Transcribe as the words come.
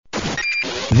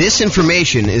This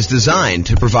information is designed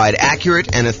to provide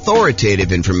accurate and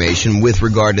authoritative information with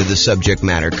regard to the subject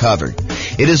matter covered.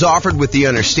 It is offered with the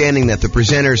understanding that the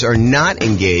presenters are not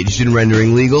engaged in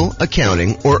rendering legal,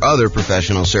 accounting, or other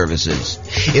professional services.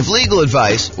 If legal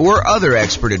advice or other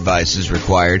expert advice is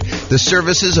required, the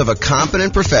services of a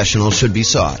competent professional should be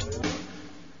sought.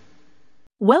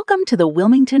 Welcome to the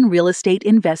Wilmington Real Estate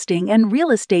Investing and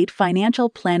Real Estate Financial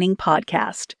Planning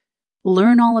Podcast.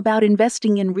 Learn all about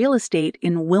investing in real estate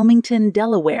in Wilmington,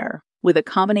 Delaware, with a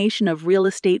combination of real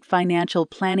estate financial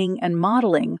planning and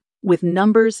modeling with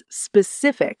numbers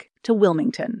specific to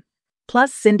Wilmington,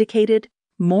 plus syndicated,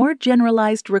 more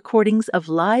generalized recordings of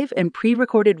live and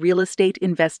pre-recorded real estate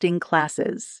investing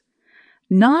classes.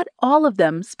 Not all of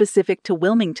them specific to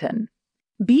Wilmington.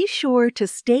 Be sure to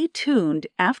stay tuned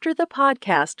after the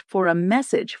podcast for a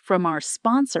message from our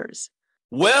sponsors.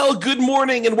 Well, good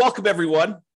morning and welcome,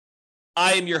 everyone.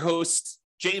 I am your host,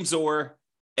 James Orr,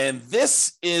 and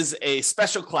this is a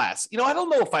special class. I don't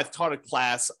know if I've taught a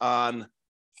class on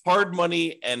hard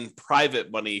money and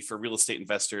private money for real estate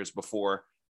investors before,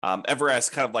 ever as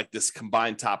kind of like this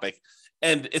combined topic.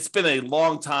 And it's been a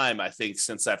long time, I think,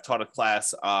 since I've taught a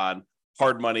class on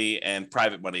hard money and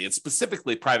private money, and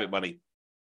specifically private money.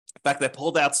 In fact, I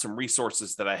pulled out some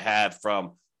resources that I had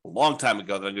from a long time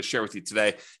ago that I'm going to share with you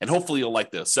today, and hopefully you'll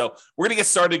like this. So we're going to get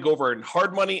started, go over in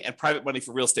hard money and private money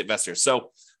for real estate investors.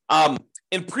 So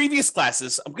in previous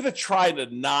classes, I'm going to try to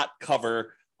not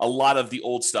cover a lot of the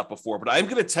old stuff before, but I'm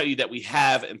going to tell you that we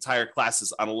have entire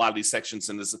classes on a lot of these sections,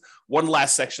 and there's one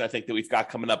last section I think that we've got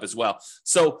coming up as well.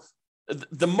 So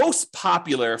the most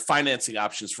popular financing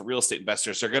options for real estate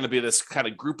investors are going to be this kind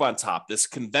of group on top, this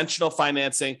conventional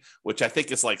financing, which I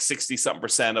think is like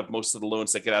 60-something% of most of the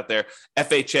loans that get out there.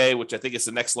 FHA, which I think is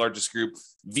the next largest group.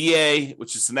 VA,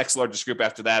 which is the next largest group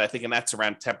after that. I think, and that's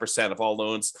around 10% of all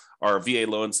loans are VA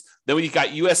loans. Then when you got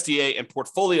USDA and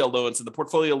portfolio loans, and the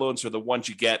portfolio loans are the ones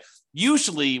you get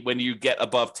usually when you get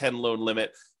above 10 loan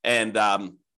limit, and or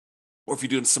if you're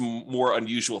doing some more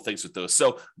unusual things with those.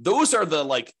 So those are the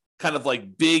kind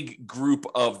of big group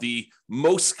of the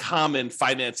most common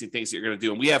financing things that you're going to do.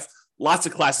 And we have lots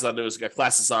of classes on those. We've got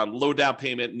classes on low down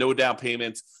payment, no down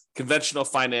payment, conventional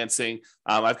financing.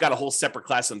 I've got a whole separate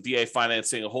class on VA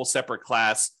financing, a whole separate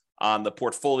class on the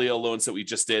portfolio loans that we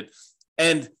just did.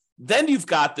 And then you've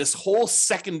got this whole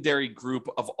secondary group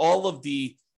of all of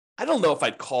the, I don't know if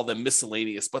I'd call them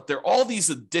miscellaneous, but they're all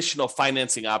these additional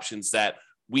financing options that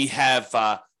we have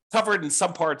covered in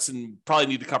some parts and probably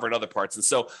need to cover in other parts. And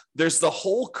so there's the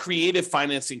whole creative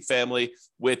financing family,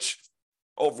 which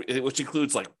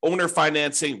includes like owner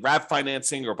financing, wrap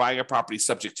financing, or buying a property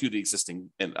subject to the existing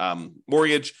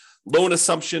mortgage, loan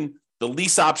assumption, the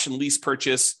lease option, lease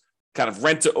purchase, kind of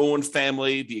rent to own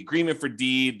family, the agreement for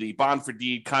deed, the bond for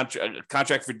deed,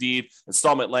 contract for deed,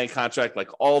 installment land contract, like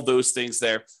all those things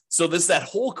there. So there's that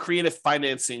whole creative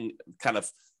financing kind of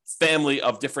family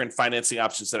of different financing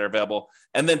options that are available.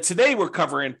 And then today we're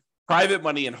covering private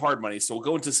money and hard money. So we'll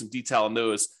go into some detail on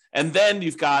those. And then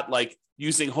you've got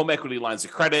using home equity lines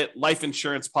of credit, life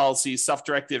insurance policies,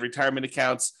 self-directed retirement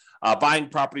accounts, buying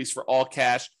properties for all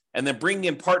cash, and then bringing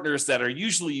in partners that are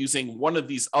usually using one of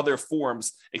these other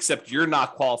forms, except you're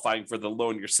not qualifying for the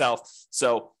loan yourself.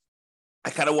 So I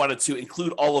kind of wanted to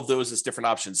include all of those as different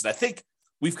options. And I think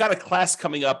we've got a class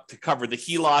coming up to cover the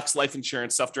HELOCs, life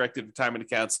insurance, self-directed retirement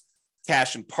accounts,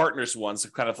 cash, and partners ones,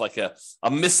 kind of like a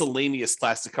miscellaneous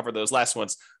class to cover those last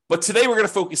ones. But today we're going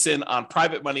to focus in on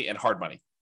private money and hard money.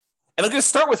 And I'm going to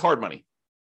start with hard money.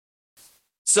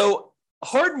 So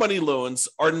hard money loans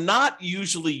are not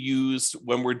usually used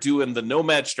when we're doing the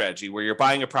nomad strategy, where you're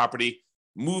buying a property,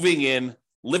 moving in,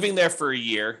 living there for a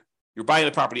year. You're buying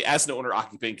the property as an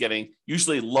owner-occupant, getting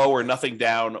usually low or nothing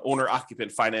down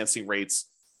owner-occupant financing rates,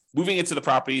 moving into the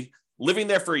property, living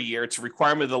there for a year. It's a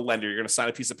requirement of the lender. You're going to sign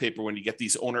a piece of paper when you get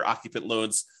these owner-occupant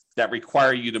loans that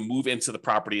require you to move into the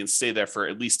property and stay there for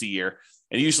at least a year.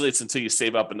 And usually it's until you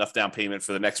save up enough down payment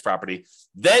for the next property.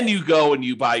 Then you go and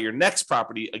you buy your next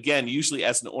property, again, usually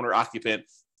as an owner-occupant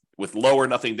with low or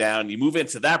nothing down. You move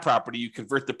into that property, you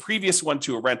convert the previous one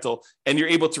to a rental, and you're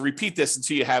able to repeat this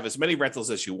until you have as many rentals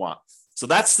as you want. So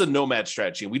that's the nomad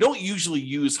strategy. We don't usually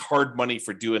use hard money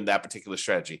for doing that particular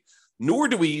strategy, nor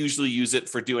do we usually use it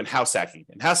for doing house hacking.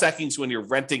 And house hacking is when you're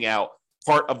renting out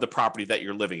part of the property that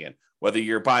you're living in, whether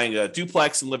you're buying a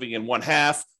duplex and living in one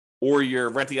half, or you're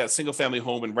renting out a single family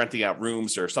home and renting out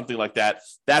rooms or something like that.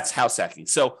 That's house hacking.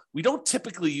 So we don't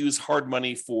typically use hard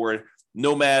money for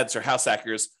nomads or house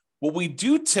hackers. What we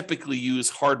do typically use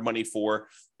hard money for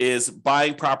is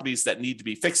buying properties that need to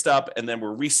be fixed up and then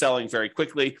we're reselling very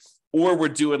quickly, or we're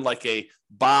doing like a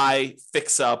buy,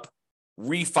 fix up,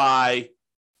 refi,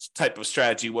 type of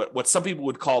strategy, what some people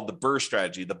would call the BRRRR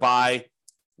strategy, the buy,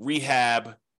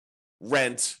 rehab,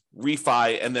 rent,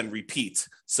 refi, and then repeat.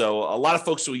 So a lot of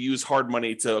folks will use hard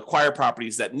money to acquire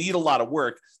properties that need a lot of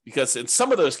work, because in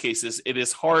some of those cases, it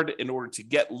is hard in order to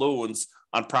get loans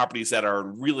on properties that are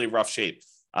in really rough shape.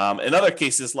 In other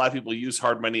cases, a lot of people use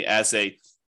hard money as a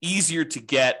easier to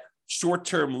get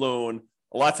short-term loan.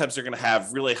 A lot of times they're going to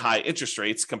have really high interest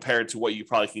rates compared to what you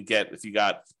probably can get if you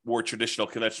got more traditional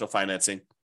conventional financing.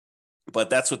 But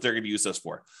that's what they're going to use those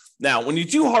for. Now, when you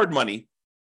do hard money,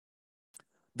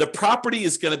 the property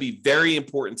is going to be very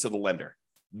important to the lender.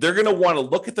 They're going to want to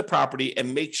look at the property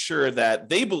and make sure that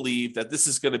they believe that this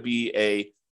is going to be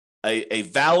a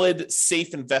valid,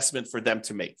 safe investment for them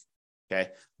to make.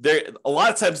 Okay. A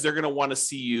lot of times they're going to want to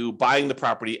see you buying the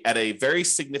property at a very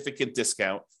significant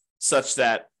discount, such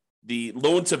that the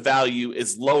loan to value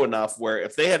is low enough where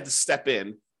if they had to step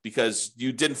in because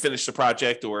you didn't finish the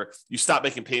project or you stop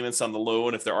making payments on the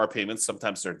loan, if there are payments,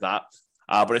 sometimes they're not.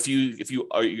 But if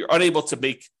you're unable to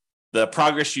make the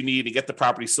progress you need to get the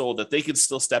property sold, that they can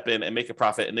still step in and make a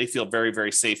profit, and they feel very,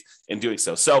 very safe in doing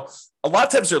so. So a lot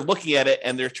of times they're looking at it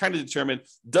and they're trying to determine,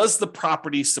 does the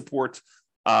property support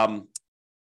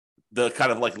the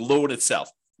kind of like loan itself?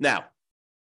 Now,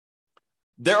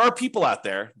 there are people out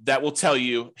there that will tell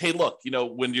you, hey, look,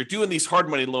 when you're doing these hard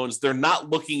money loans, they're not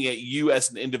looking at you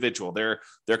as an individual. They're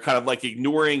kind of like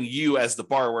ignoring you as the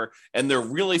borrower, and they're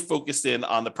really focused in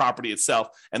on the property itself.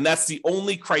 And that's the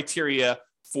only criteria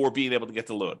for being able to get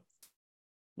the loan.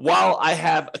 While I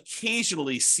have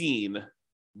occasionally seen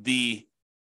the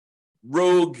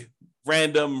rogue,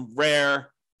 random,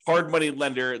 rare, hard money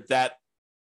lender that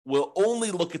will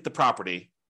only look at the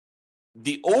property,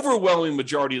 the overwhelming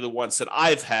majority of the ones that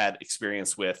I've had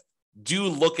experience with do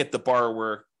look at the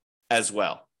borrower as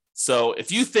well. So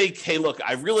if you think, hey, look,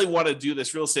 I really want to do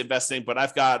this real estate investing, but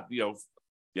I've got,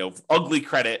 ugly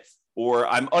credit, or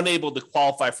I'm unable to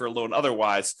qualify for a loan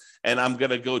otherwise, and I'm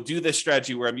going to go do this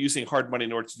strategy where I'm using hard money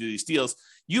in order to do these deals,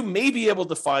 you may be able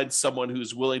to find someone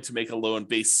who's willing to make a loan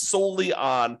based solely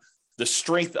on the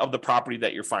strength of the property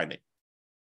that you're finding.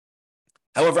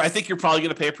 However, I think you're probably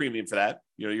going to pay a premium for that.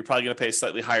 You're probably going to pay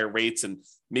slightly higher rates and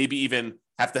maybe even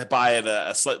have to buy at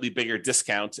a slightly bigger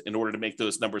discount in order to make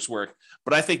those numbers work.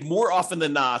 But I think more often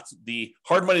than not, the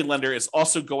hard money lender is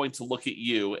also going to look at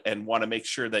you and want to make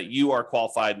sure that you are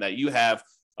qualified and that you have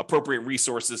appropriate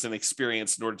resources and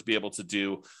experience in order to be able to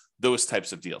do those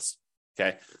types of deals.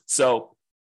 Okay. So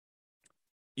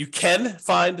you can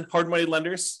find hard money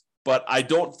lenders, but I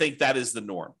don't think that is the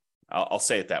norm. I'll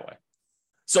say it that way.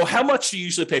 So how much do you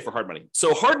usually pay for hard money?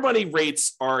 So hard money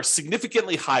rates are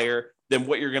significantly higher than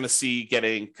what you're going to see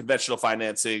getting conventional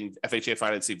financing, FHA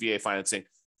financing, VA financing.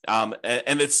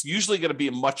 And it's usually going to be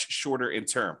much shorter in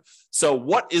term. So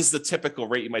what is the typical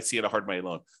rate you might see at a hard money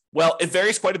loan? Well, it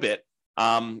varies quite a bit.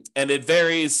 And it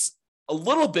varies a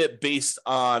little bit based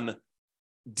on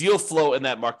deal flow in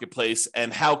that marketplace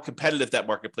and how competitive that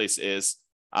marketplace is.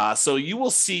 So you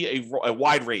will see a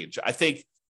wide range. I think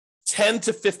 10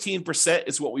 to 15%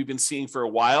 is what we've been seeing for a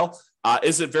while.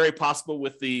 Is it very possible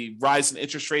with the rise in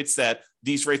interest rates that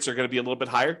these rates are going to be a little bit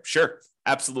higher? Sure,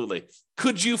 absolutely.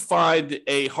 Could you find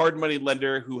a hard money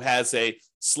lender who has a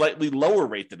slightly lower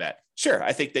rate than that? Sure,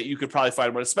 I think that you could probably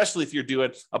find one, especially if you're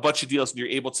doing a bunch of deals and you're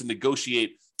able to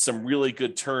negotiate some really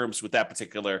good terms with that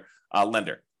particular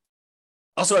lender.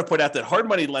 Also, I point out that hard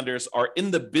money lenders are in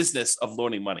the business of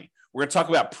loaning money. We're going to talk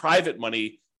about private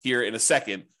money here in a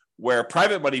second, where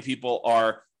private money people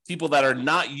are people that are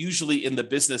not usually in the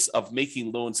business of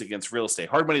making loans against real estate.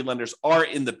 Hard money lenders are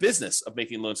in the business of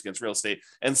making loans against real estate,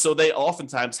 and so they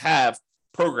oftentimes have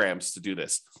programs to do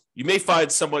this. You may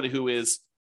find someone who is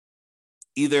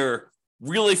either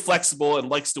really flexible and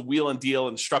likes to wheel and deal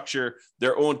and structure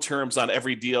their own terms on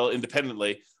every deal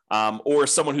independently, or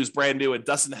someone who's brand new and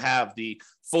doesn't have the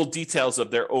full details of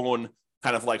their own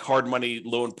kind of like hard money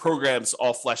loan programs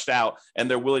all fleshed out, and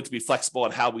they're willing to be flexible on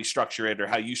how we structure it or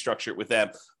how you structure it with them.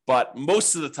 But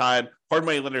most of the time, hard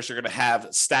money lenders are going to have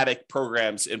static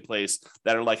programs in place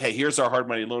that are like, hey, here's our hard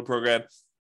money loan program.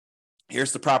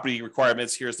 Here's the property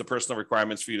requirements. Here's the personal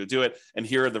requirements for you to do it. And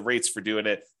here are the rates for doing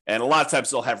it. And a lot of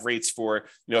times they'll have rates for,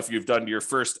 if you've done your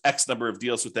first X number of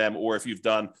deals with them, or if you've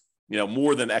done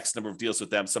more than X number of deals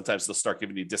with them, sometimes they'll start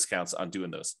giving you discounts on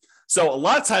doing those. So a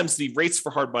lot of times the rates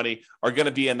for hard money are going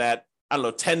to be in that,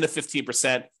 10 to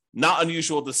 15%, not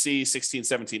unusual to see 16,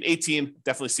 17, 18,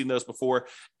 definitely seen those before.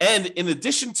 And in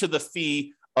addition to the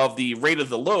fee of the rate of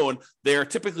the loan, they're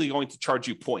typically going to charge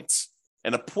you points.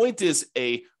 And a point is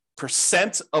a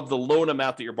percent of the loan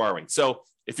amount that you're borrowing. So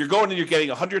if you're going and you're getting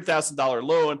 $100,000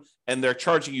 loan and they're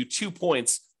charging you 2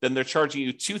 points, then they're charging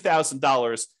you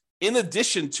 $2,000 in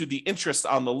addition to the interest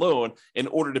on the loan in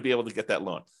order to be able to get that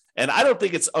loan. And I don't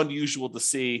think it's unusual to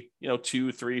see,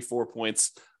 2, 3, 4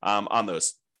 points on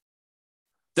those.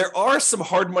 There are some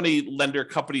hard money lender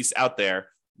companies out there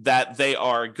that they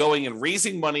are going and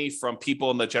raising money from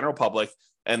people in the general public,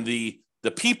 and the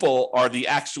people are the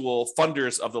actual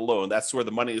funders of the loan. That's where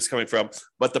the money is coming from.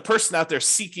 But the person out there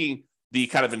seeking the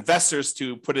kind of investors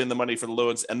to put in the money for the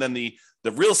loans, and then the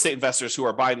real estate investors who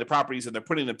are buying the properties and they're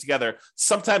putting them together,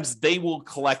 sometimes they will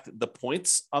collect the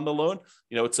points on the loan.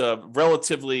 It's a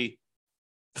relatively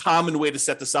common way to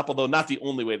set this up, although not the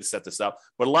only way to set this up.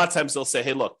 But a lot of times they'll say,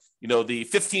 hey, look, the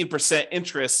 15%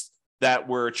 interest that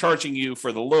we're charging you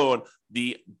for the loan,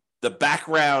 the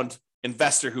background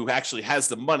investor who actually has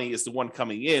the money is the one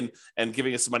coming in and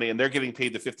giving us the money, and they're getting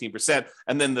paid the 15%.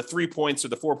 And then the 3 points or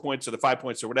the 4 points or the 5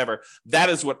 points or whatever, that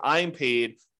is what I'm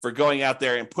paid for going out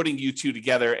there and putting you two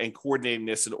together and coordinating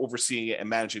this and overseeing it and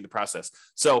managing the process.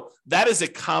 So that is a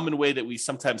common way that we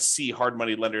sometimes see hard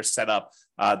money lenders set up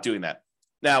doing that.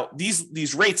 Now,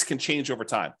 these rates can change over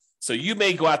time. So you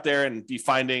may go out there and be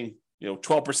finding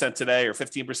 12% today or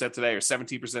 15% today or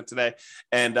 17% today.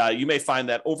 And you may find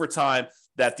that over time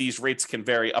that these rates can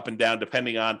vary up and down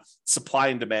depending on supply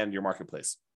and demand in your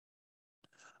marketplace.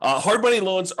 Hard money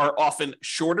loans are often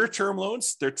shorter term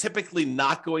loans. They're typically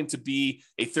not going to be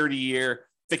a 30-year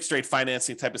fixed rate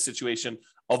financing type of situation.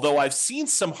 Although I've seen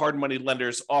some hard money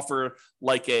lenders offer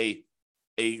like a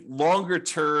longer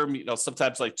term,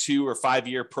 sometimes like 2 or 5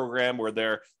 year program where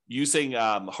they're using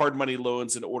hard money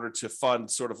loans in order to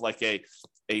fund sort of like a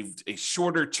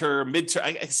shorter term, midterm,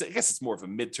 I guess it's more of a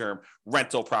midterm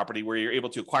rental property where you're able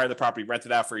to acquire the property, rent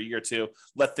it out for a year or two,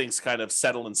 let things kind of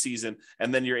settle in season,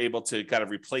 and then you're able to kind of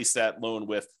replace that loan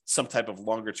with some type of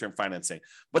longer term financing.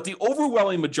 But the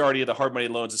overwhelming majority of the hard money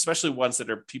loans, especially ones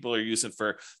that people are using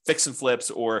for fix and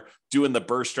flips or doing the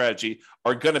BRRRR strategy,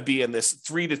 are going to be in this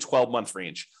 3 to 12 month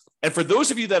range. And for those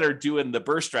of you that are doing the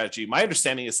BRRRR strategy, my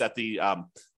understanding is that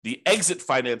the exit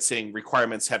financing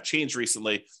requirements have changed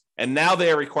recently. And now they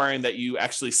are requiring that you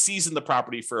actually season the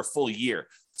property for a full year.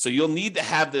 So you'll need to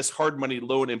have this hard money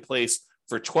loan in place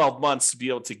for 12 months to be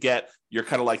able to get your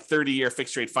kind of like 30-year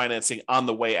fixed rate financing on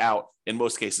the way out in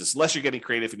most cases, unless you're getting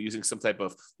creative and using some type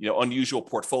of unusual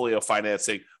portfolio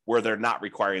financing where they're not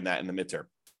requiring that in the midterm.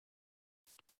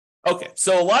 Okay,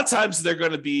 so a lot of times they're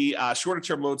going to be shorter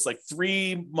term loans, like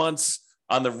 3 months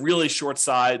on the really short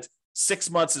side. 6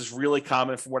 months is really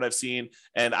common from what I've seen.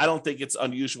 And I don't think it's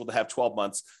unusual to have 12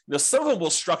 months. Some of them will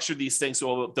structure these things.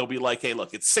 So they'll be like, hey,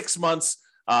 look, it's 6 months.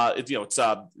 It's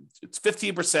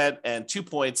 15% and 2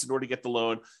 points in order to get the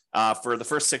loan for the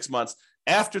first 6 months.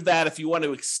 After that, if you want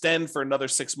to extend for another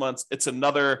 6 months, it's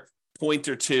another point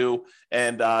or two.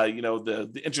 And,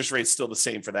 the interest rate's still the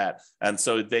same for that. And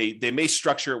so they may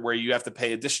structure it where you have to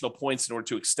pay additional points in order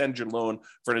to extend your loan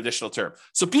for an additional term.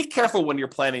 So be careful when you're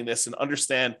planning this and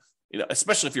understand,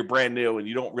 especially if you're brand new and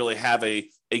you don't really have a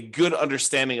good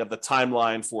understanding of the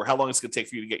timeline for how long it's going to take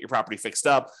for you to get your property fixed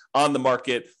up, on the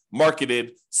market,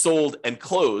 marketed, sold, and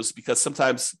closed, because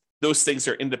sometimes those things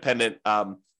are independent,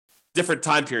 different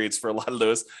time periods for a lot of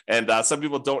those. And some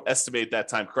people don't estimate that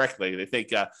time correctly. They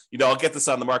think, I'll get this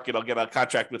on the market, I'll get a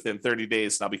contract within 30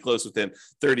 days, and I'll be closed within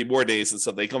 30 more days. And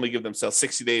so they can only give themselves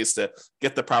 60 days to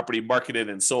get the property marketed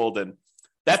and sold. And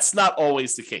that's not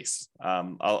always the case.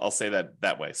 I'll say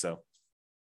that way. So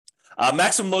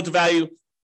maximum loan to value,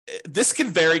 this can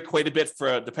vary quite a bit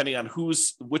depending on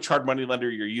which hard money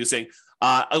lender you're using.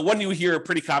 One you hear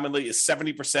pretty commonly is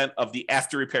 70% of the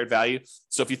after repaired value.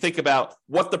 So if you think about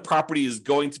what the property is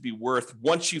going to be worth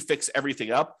once you fix everything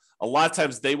up, a lot of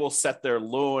times they will set their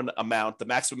loan amount, the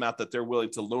maximum amount that they're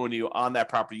willing to loan you on that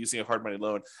property using a hard money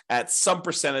loan, at some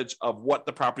percentage of what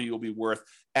the property will be worth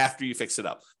after you fix it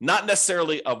up. Not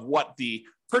necessarily of what the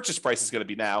purchase price is going to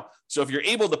be now. So if you're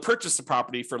able to purchase the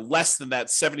property for less than that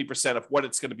 70% of what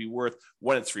it's going to be worth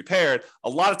when it's repaired, a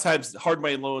lot of times hard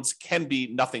money loans can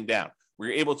be nothing down, where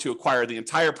you're able to acquire the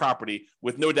entire property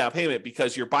with no down payment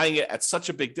because you're buying it at such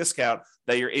a big discount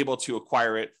that you're able to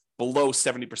acquire it below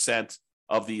 70%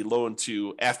 of the loan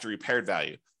to after repaired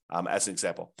value, as an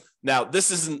example. Now,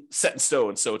 this isn't set in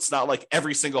stone, so it's not like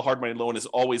every single hard money loan is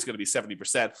always going to be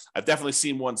 70%. I've definitely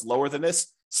seen ones lower than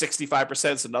this.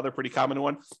 65% is another pretty common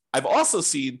one. I've also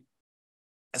seen,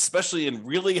 especially in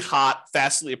really hot,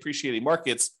 fastly appreciating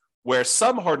markets, where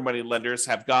some hard money lenders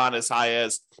have gone as high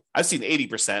as, I've seen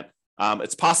 80%.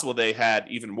 It's possible they had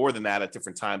even more than that at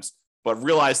different times, but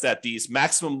realize that these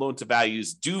maximum loan to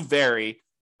values do vary.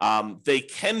 They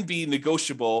can be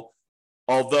negotiable,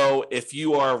 although if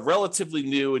you are relatively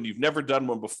new and you've never done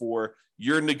one before,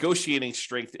 your negotiating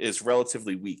strength is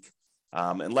relatively weak.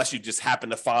 unless you just happen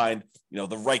to find,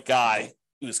 the right guy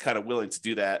who's kind of willing to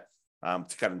do that,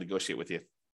 to kind of negotiate with you.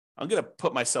 I'm going to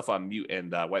put myself on mute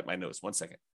and wipe my nose. 1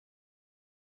 second.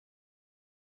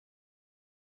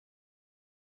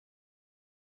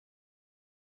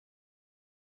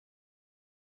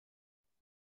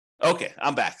 Okay,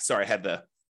 I'm back. Sorry, I had to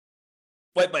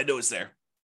wipe my nose there.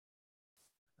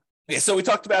 Okay, so we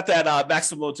talked about that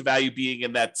maximum loan to value being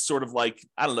in that sort of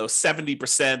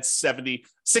 70%,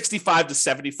 65 to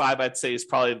 75, I'd say is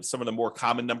probably some of the more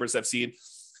common numbers I've seen.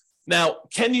 Now,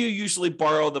 can you usually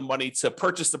borrow the money to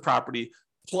purchase the property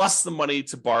plus the money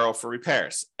to borrow for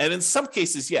repairs? And in some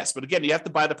cases, yes. But again, you have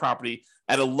to buy the property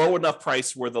at a low enough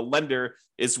price where the lender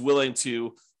is willing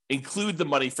to include the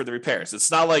money for the repairs. It's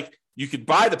not like you could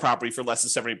buy the property for less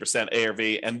than 70%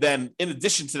 ARV, and then in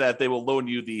addition to that, they will loan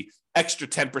you the extra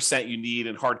 10% you need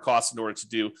in hard costs in order to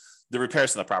do the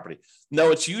repairs on the property.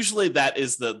 No, it's usually that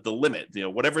is the limit.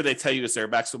 Whatever they tell you is their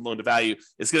maximum loan to value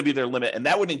is going to be their limit, and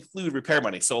that would include repair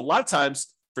money. So a lot of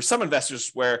times for some investors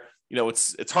where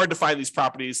it's hard to find these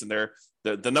properties and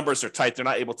the numbers are tight, they're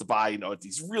not able to buy at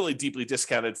these really deeply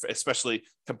discounted, especially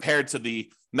compared to the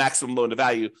maximum loan to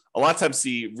value. A lot of times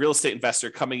the real estate investor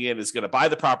coming in is going to buy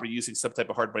the property using some type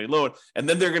of hard money loan, and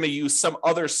then they're going to use some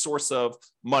other source of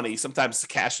money, sometimes the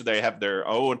cash that they have their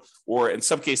own, or in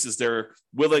some cases they're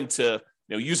willing to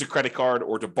use a credit card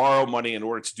or to borrow money in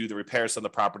order to do the repairs on the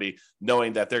property,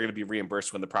 knowing that they're going to be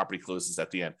reimbursed when the property closes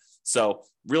at the end. So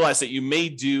realize that you may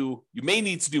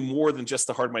need to do more than just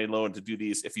the hard money loan to do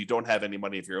these if you don't have any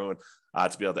money of your own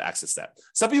to be able to access that.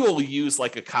 Some people will use a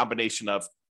combination of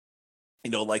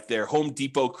their Home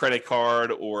Depot credit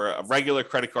card or a regular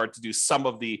credit card to do some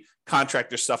of the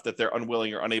contractor stuff that they're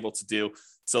unwilling or unable to do.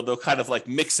 So they'll kind of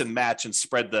mix and match and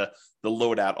spread the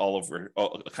load out all over,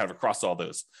 kind of across all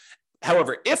those.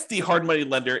 However, if the hard money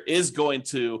lender is going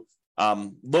to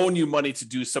loan you money to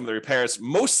do some of the repairs,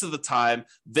 most of the time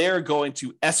they're going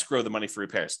to escrow the money for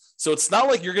repairs. So it's not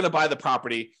like you're going to buy the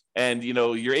property and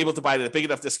you're able to buy it at a big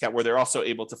enough discount where they're also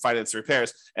able to finance the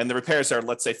repairs, and the repairs are,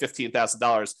 let's say,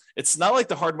 $15,000. It's not like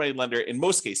the hard money lender, in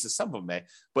most cases, some of them may,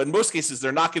 but in most cases,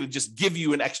 they're not going to just give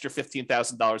you an extra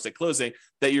 $15,000 at closing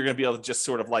that you're going to be able to just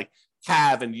sort of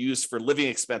have and use for living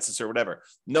expenses or whatever.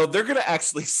 No, they're going to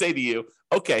actually say to you,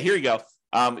 okay, here you go.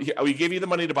 We gave you the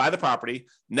money to buy the property.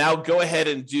 Now go ahead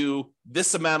and do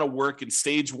this amount of work in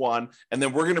stage one, and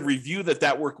then we're going to review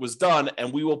that work was done,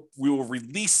 and we will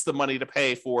release the money to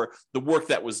pay for the work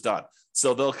that was done.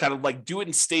 So they'll kind of do it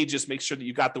in stages, make sure that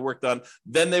you got the work done.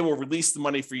 Then they will release the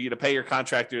money for you to pay your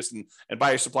contractors and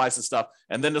buy your supplies and stuff.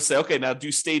 And then they'll say, okay, now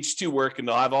do stage 2 work, and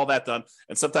they'll have all that done.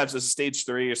 And sometimes there's a stage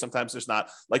 3, or sometimes there's not.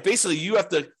 Basically you have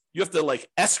to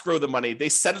escrow the money. They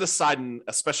set it aside in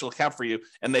a special account for you,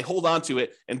 and they hold on to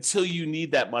it until you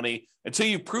need that money, until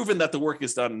you've proven that the work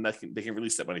is done, and they can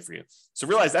release that money for you. So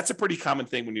realize that's a pretty common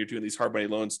thing when you're doing these hard money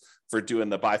loans for doing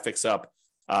the buy, fix up,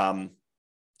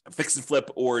 fix and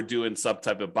flip, or doing some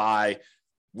type of buy,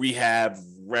 rehab,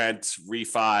 rent,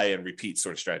 refi, and repeat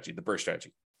sort of strategy, the BRRRR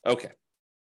strategy. Okay.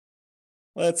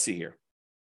 Let's see here.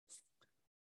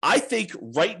 I think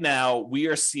right now we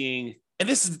are seeing, and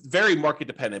this is very market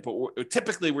dependent, but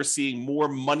typically we're seeing more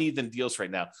money than deals right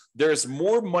now. There's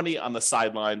more money on the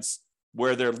sidelines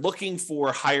where they're looking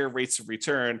for higher rates of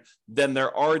return than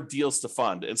there are deals to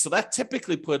fund. And so that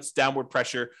typically puts downward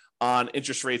pressure on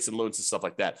interest rates and loans and stuff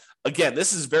like that. Again,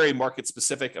 this is very market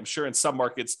specific. I'm sure in some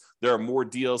markets there are more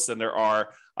deals than there are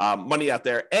money out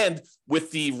there. And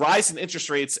with the rise in interest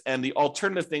rates and the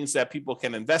alternative things that people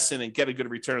can invest in and get a good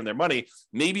return on their money,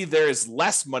 maybe there is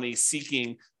less money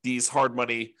seeking these hard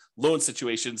money loan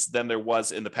situations than there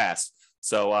was in the past.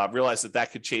 So realize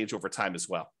that could change over time as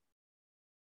well.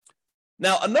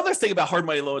 Now, another thing about hard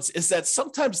money loans is that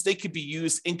sometimes they could be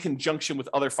used in conjunction with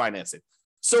other financing.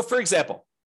 So for example,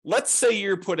 let's say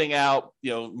you're putting out,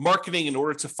 marketing in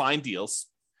order to find deals,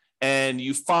 and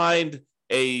you find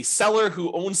a seller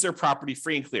who owns their property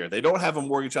free and clear. They don't have a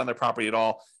mortgage on their property at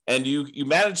all. And you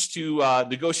manage to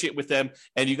negotiate with them,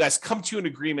 and you guys come to an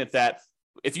agreement that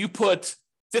if you put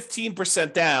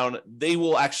 15% down, they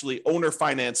will actually owner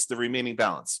finance the remaining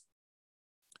balance.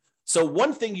 So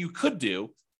one thing you could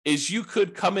do is you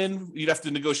could come in, you'd have to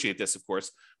negotiate this, of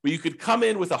course, but you could come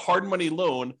in with a hard money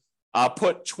loan,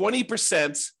 put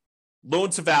 20% loan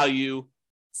to value,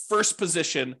 first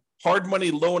position, hard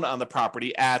money loan on the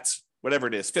property at whatever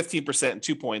it is, 15% and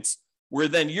 2 points, where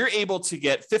then you're able to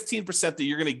get 15% that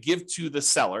you're going to give to the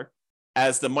seller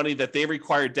as the money that they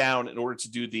require down in order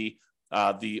to do the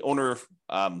owner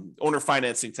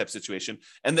financing type situation.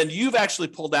 And then you've actually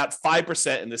pulled out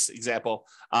 5% in this example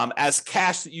as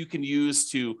cash that you can use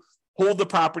to hold the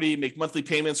property, make monthly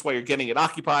payments while you're getting it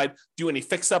occupied, do any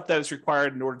fix up that is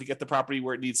required in order to get the property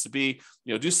where it needs to be,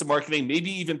 do some marketing, maybe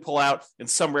even pull out, in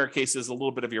some rare cases, a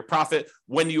little bit of your profit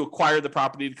when you acquire the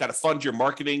property to kind of fund your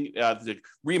marketing, to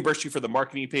reimburse you for the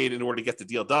marketing you paid in order to get the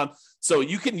deal done. So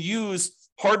you can use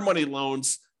hard money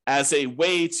loans as a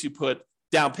way to put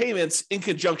down payments in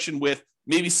conjunction with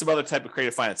maybe some other type of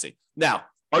creative financing. Now,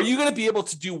 are you going to be able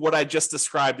to do what I just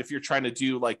described if you're trying to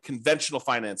do like conventional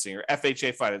financing or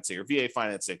FHA financing or VA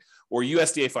financing or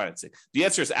USDA financing? The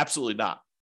answer is absolutely not.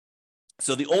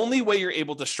 So the only way you're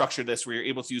able to structure this, where you're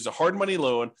able to use a hard money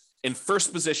loan in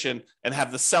first position and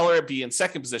have the seller be in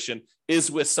second position,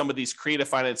 is with some of these creative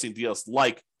financing deals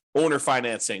like owner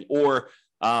financing, or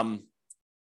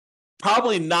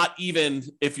probably not even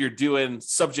if you're doing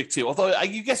subject to, although I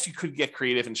guess you could get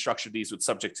creative and structure these with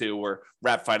subject to or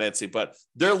wrap financing, but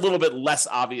they're a little bit less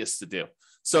obvious to do.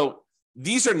 So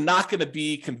these are not going to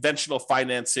be conventional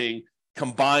financing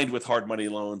combined with hard money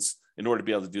loans in order to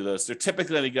be able to do those. They're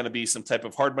typically going to be some type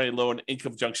of hard money loan in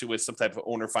conjunction with some type of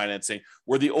owner financing,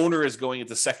 where the owner is going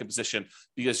into second position,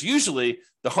 because usually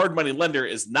the hard money lender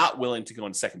is not willing to go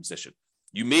into second position.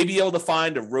 You may be able to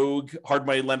find a rogue hard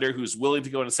money lender who's willing to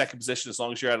go into second position as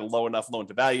long as you're at a low enough loan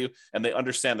to value and they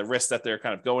understand the risk that they're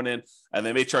kind of going in, and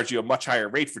they may charge you a much higher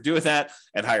rate for doing that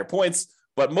and higher points.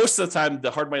 But most of the time,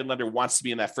 the hard money lender wants to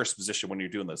be in that first position when you're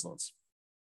doing those loans.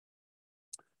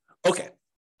 Okay,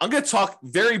 I'm going to talk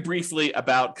very briefly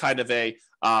about kind of a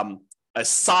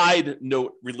side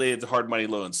note related to hard money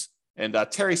loans. And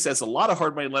Terry says a lot of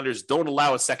hard money lenders don't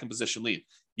allow a second position lien.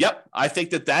 Yep, I think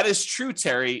that is true,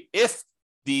 Terry. If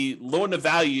the loan to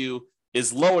value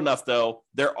is low enough, though,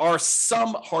 there are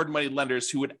some hard money lenders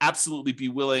who would absolutely be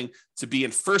willing to be in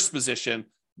first position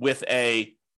with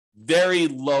a very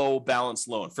low balance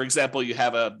loan. For example, you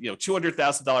have a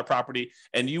 $200,000 property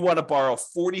and you want to borrow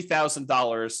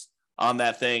 $40,000 on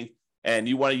that thing, and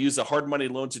you want to use a hard money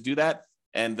loan to do that,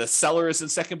 and the seller is in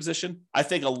second position. I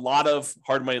think a lot of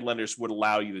hard money lenders would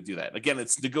allow you to do that. Again,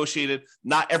 it's negotiated.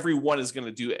 Not everyone is going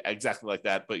to do it exactly like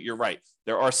that, but you're right.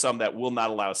 There are some that will not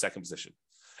allow a second position,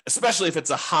 especially if it's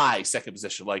a high second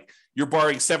position. Like you're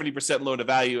borrowing 70% loan to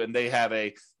value and they have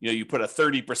you put a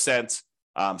 30%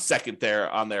 second there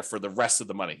on there for the rest of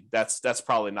the money. That's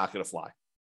probably not going to fly.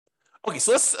 Okay,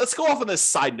 so let's go off on this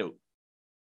side note.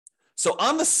 So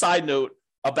on the side note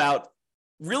about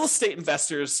real estate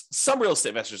investors, some real estate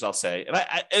investors, I'll say,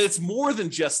 and it's more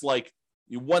than just like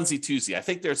onesie twosie. I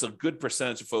think there's a good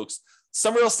percentage of folks.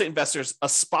 Some real estate investors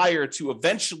aspire to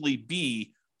eventually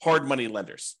be hard money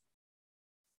lenders.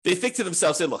 They think to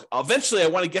themselves, "Hey, look, eventually I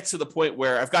want to get to the point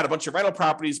where I've got a bunch of rental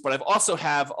properties, but I've also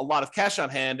have a lot of cash on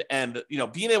hand, and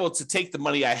being able to take the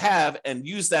money I have and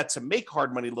use that to make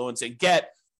hard money loans and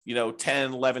get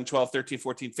 10, 11, 12, 13,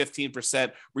 14,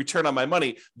 15% return on my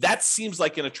money." That seems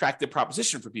like an attractive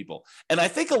proposition for people. And I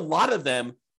think a lot of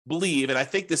them believe, and I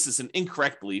think this is an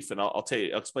incorrect belief, and I'll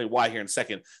explain why here in a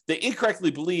second. They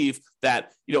incorrectly believe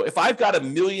that, if I've got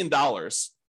 $1 million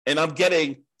and I'm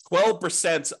getting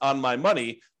 12% on my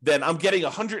money, then I'm getting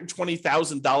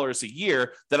 $120,000 a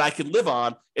year that I can live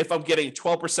on if I'm getting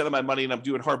 12% of my money and I'm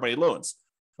doing hard money loans.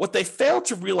 What they fail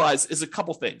to realize is a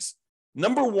couple things.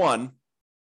 Number one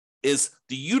is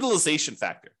the utilization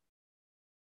factor.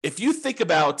 If you think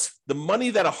about the money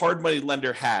that a hard money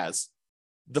lender has,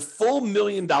 the full $1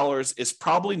 million is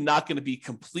probably not going to be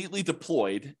completely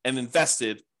deployed and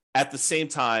invested at the same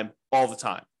time all the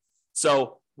time.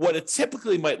 So what it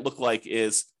typically might look like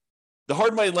is the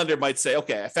hard money lender might say,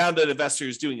 okay, I found an investor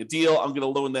who's doing a deal. I'm going to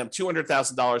loan them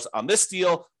 $200,000 on this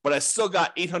deal, but I still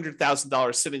got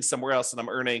 $800,000 sitting somewhere else and I'm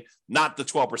earning not the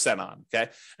 12% on. Okay.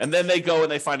 And then they go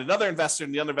and they find another investor,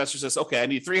 and the other investor says, okay, I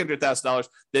need $300,000.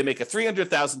 They make a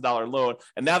 $300,000 loan,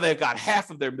 and now they've got half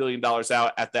of their $1 million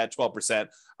out at that 12%.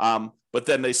 But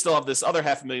then they still have this other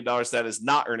 $500,000 that is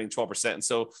not earning 12%. And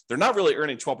so they're not really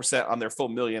earning 12% on their full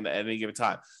 $1 million at any given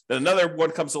time. Then another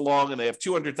one comes along and they have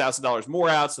 $200,000 more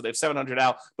out. So they have $700,000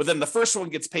 out, but then the first one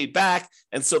gets paid back.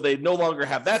 And so they no longer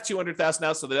have that $200,000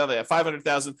 out. So now they have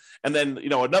 $500,000. And then,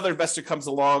 another investor comes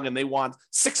along and they want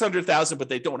 $600,000, but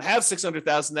they don't have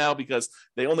 $600,000 now because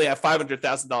they only have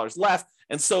 $500,000 left.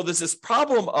 And so there's this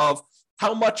problem of,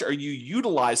 how much are you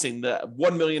utilizing the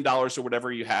 $1 million or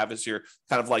whatever you have as your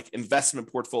kind of like investment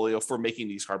portfolio for making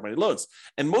these hard money loans?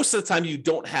 And most of the time you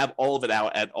don't have all of it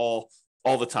out at all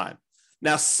the time.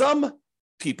 Now, some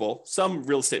people, some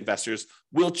real estate investors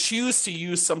will choose to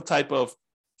use some type of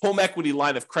home equity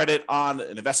line of credit on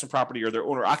an investment property or their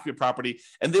owner occupied property,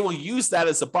 and they will use that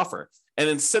as a buffer. And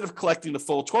instead of collecting the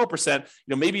full 12%,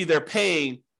 maybe they're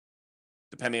paying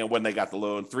depending on when they got the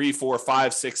loan, 3, 4,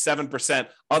 5, 6, 7%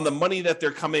 on the money that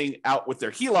they're coming out with their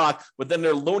HELOC, but then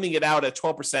they're loaning it out at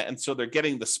 12%. And so they're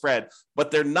getting the spread, but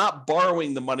they're not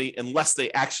borrowing the money unless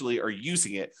they actually are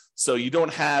using it. So you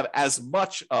don't have as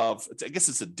much of, I guess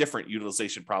it's a different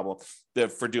utilization problem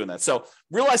for doing that. So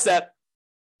realize that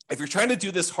if you're trying to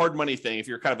do this hard money thing, if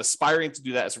you're kind of aspiring to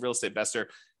do that as a real estate investor,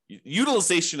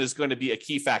 utilization is going to be a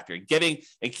key factor. Getting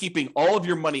and keeping all of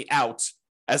your money out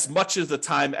as much of the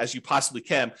time as you possibly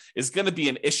can is going to be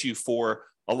an issue for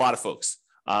a lot of folks.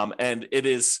 And it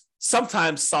is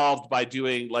sometimes solved by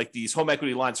doing like these home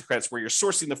equity lines of credits where you're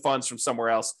sourcing the funds from somewhere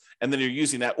else and then you're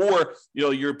using that, or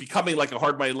you're becoming like a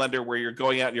hard money lender where you're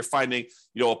going out and you're finding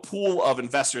a pool of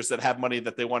investors that have money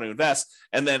that they want to invest,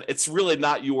 and then it's really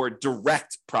not your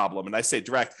direct problem. And I say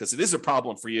direct because it is a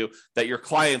problem for you that your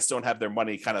clients don't have their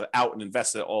money kind of out and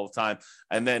invested all the time,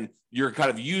 and then you're kind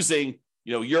of using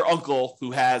your uncle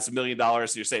who has $1 million. You're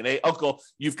saying, hey, uncle,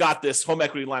 you've got this home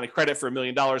equity line of credit for $1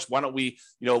 million. Why don't we,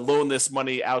 loan this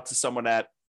money out to someone at,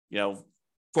 12%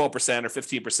 or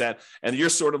 15%. And you're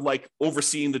sort of like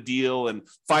overseeing the deal and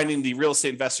finding the real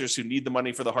estate investors who need the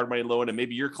money for the hard money loan. And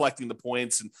maybe you're collecting the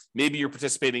points and maybe you're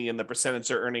participating in the percentage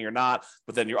they're earning or not.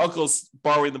 But then your uncle's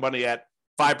borrowing the money at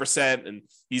 5% and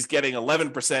he's getting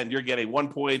 11% and you're getting 1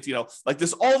 point, like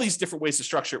there's all these different ways to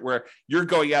structure it where you're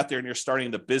going out there and you're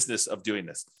starting the business of doing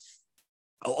this.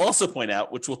 I'll also point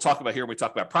out, which we'll talk about here when we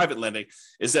talk about private lending,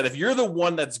 is that if you're the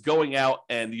one that's going out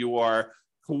and you are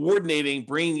coordinating,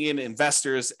 bringing in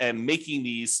investors and making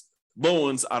these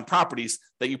loans on properties,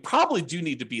 that you probably do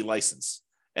need to be licensed.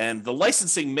 And the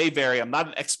licensing may vary. I'm not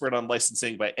an expert on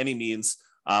licensing by any means.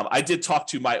 I did talk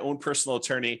to my own personal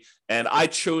attorney, and I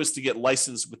chose to get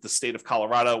licensed with the state of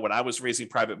Colorado when I was raising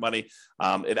private money.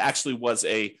 It actually was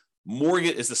a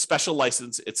mortgage, is a special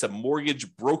license. It's a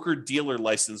mortgage broker dealer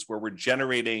license where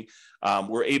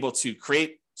we're able to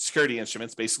create security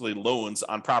instruments, basically loans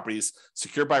on properties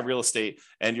secured by real estate,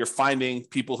 and you're finding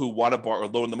people who want to borrow or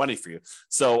loan the money for you.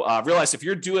 So realize if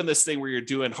you're doing this thing where you're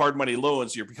doing hard money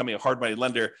loans, you're becoming a hard money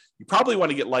lender, you probably want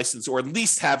to get licensed or at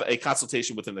least have a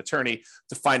consultation with an attorney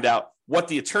to find out what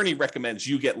the attorney recommends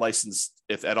you get licensed,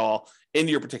 if at all, in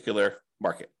your particular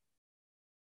market.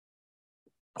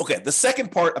 Okay, the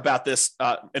second part about this,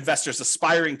 investors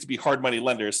aspiring to be hard money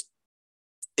lenders,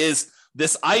 is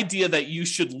this idea that you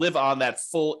should live on that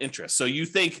full interest. So you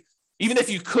think, even if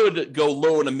you could go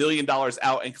loan $1 million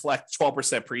out and collect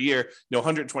 12% per year,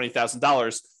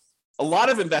 $120,000, a lot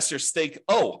of investors think,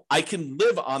 oh, I can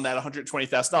live on that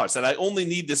 $120,000 and I only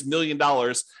need this $1 million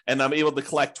and I'm able to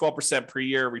collect 12% per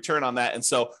year return on that. And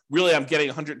so really I'm getting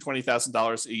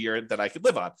 $120,000 a year that I could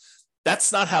live on.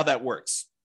 That's not how that works.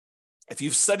 If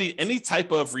you've studied any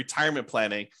type of retirement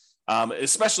planning,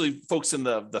 especially folks in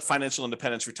the financial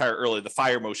independence, retire early, the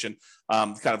FIRE motion,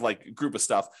 kind of like group of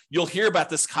stuff, you'll hear about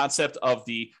this concept of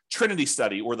the Trinity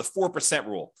study or the 4%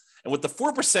 rule. And what the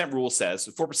 4% rule says,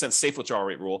 the 4% safe withdrawal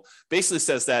rate rule, basically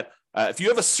says that if you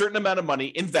have a certain amount of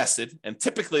money invested, and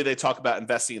typically they talk about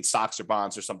investing in stocks or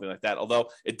bonds or something like that, although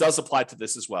it does apply to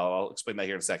this as well. I'll explain that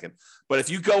here in a second. But if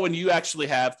you go and you actually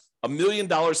have $1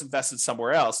 million invested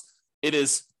somewhere else, it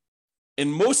is, in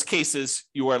most cases,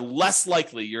 you are less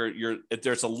likely,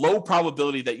 there's a low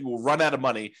probability that you will run out of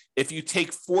money if you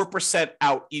take 4%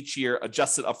 out each year,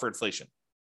 adjusted up for inflation.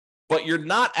 But you're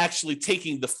not actually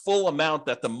taking the full amount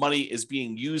that the money is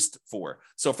being used for.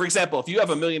 So for example, if you have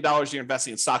 $1 million you're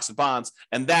investing in stocks and bonds,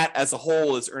 and that as a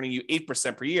whole is earning you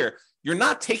 8% per year, you're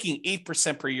not taking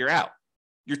 8% per year out.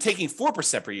 You're taking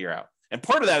 4% per year out. And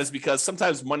part of that is because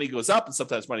sometimes money goes up and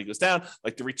sometimes money goes down.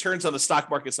 Like the returns on the stock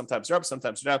market, sometimes are up,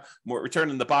 sometimes are down. More return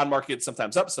in the bond market,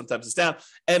 sometimes up, sometimes it's down.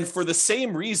 And for the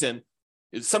same reason,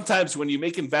 sometimes when you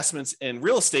make investments in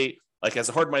real estate, like as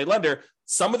a hard money lender,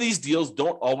 some of these deals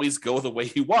don't always go the way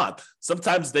you want.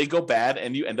 Sometimes they go bad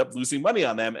and you end up losing money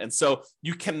on them. And so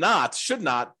you should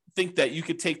not think that you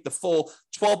could take the full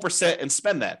 12% and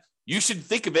spend that. You should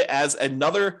think of it as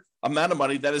another amount of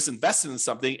money that is invested in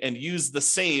something and use the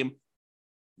same,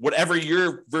 whatever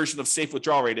your version of safe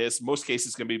withdrawal rate is. Most cases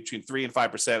it's going to be between 3 and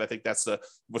 5%. I think that's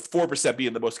with 4%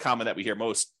 being the most common that we hear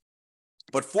most.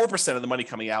 But 4% of the money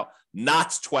coming out,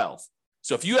 not 12.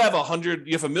 So if you have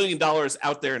 $1 million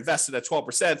out there invested at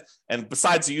 12%, and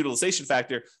besides the utilization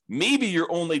factor, maybe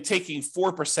you're only taking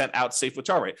 4% out safe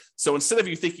withdrawal rate. So instead of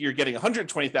you thinking you're getting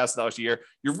 $120,000 a year,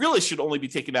 you really should only be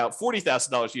taking out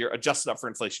 $40,000 a year, adjusted up for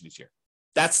inflation each year.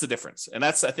 That's the difference. And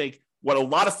that's, I think, what a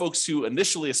lot of folks who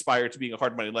initially aspire to being a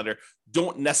hard money lender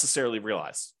don't necessarily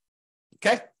realize.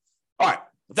 Okay. All right.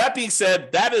 With that being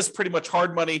said, that is pretty much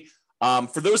hard money.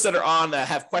 For those that are on that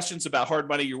have questions about hard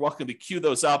money, you're welcome to queue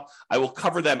those up. I will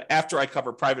cover them after I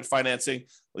cover private financing.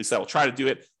 At least I will try to do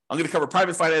it. I'm going to cover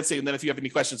private financing, and then if you have any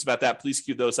questions about that, please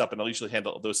queue those up, and I'll usually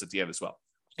handle those at the end as well.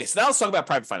 Okay, so now let's talk about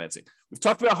private financing. We've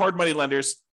talked about hard money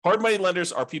lenders. Hard money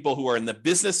lenders are people who are in the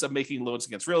business of making loans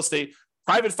against real estate.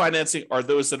 Private financing are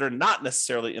those that are not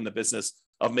necessarily in the business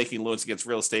of making loans against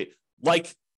real estate,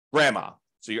 like grandma.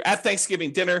 So you're at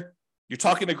Thanksgiving dinner, you're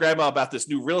talking to grandma about this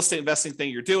new real estate investing thing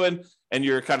you're doing, and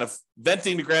you're kind of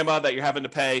venting to grandma that you're having to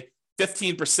pay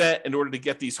 15% in order to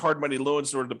get these hard money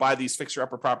loans in order to buy these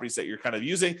fixer-upper properties that you're kind of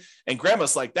using. And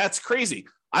grandma's like, that's crazy.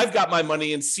 I've got my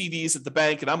money in CDs at the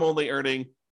bank, and I'm only earning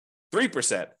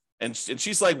 3%. And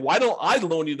she's like, why don't I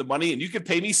loan you the money and you could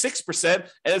pay me 6%?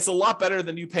 And it's a lot better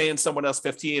than you paying someone else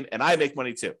 15, and I make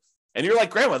money too. And you're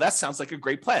like, grandma, that sounds like a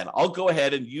great plan. I'll go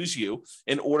ahead and use you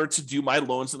in order to do my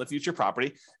loans on the future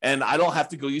property. And I don't have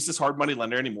to go use this hard money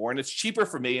lender anymore. And it's cheaper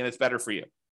for me and it's better for you.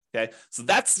 Okay. So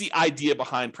that's the idea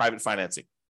behind private financing.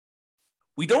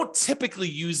 We don't typically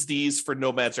use these for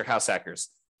nomads or house hackers.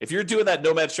 If you're doing that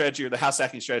nomad strategy or the house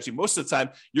hacking strategy, most of the time,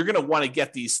 you're going to want to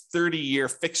get these 30-year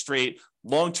fixed rate,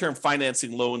 long-term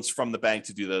financing loans from the bank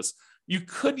to do this. You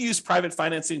could use private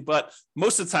financing, but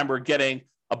most of the time we're getting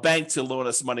a bank to loan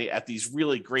us money at these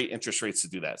really great interest rates to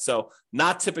do that. So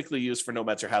not typically used for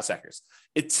nomads or house hackers.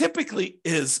 It typically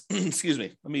is, excuse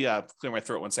me, let me clear my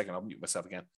throat 1 second. I'll mute myself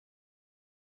again.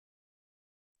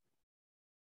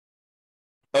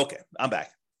 Okay, I'm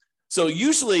back. So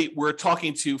usually we're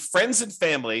talking to friends and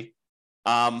family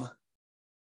and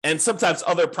sometimes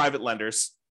other private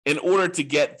lenders in order to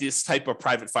get this type of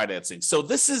private financing. So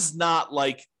this is not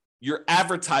like you're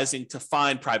advertising to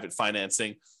find private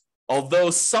financing,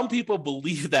 although some people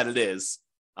believe that it is.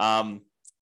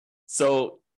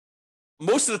 So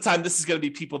most of the time, this is going to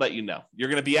be people that you know. You're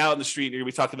going to be out in the street, and you're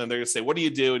going to be talking to them. They're going to say, what do you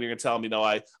do? And you're going to tell them,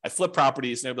 I flip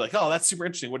properties. And they'll be like, oh, that's super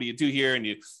interesting. What do you do here? And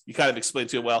you kind of explain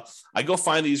to them, well, I go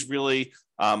find these really,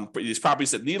 these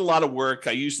properties that need a lot of work.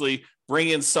 I usually bring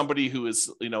in somebody who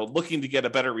is, looking to get a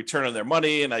better return on their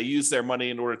money. And I use their money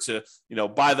in order to,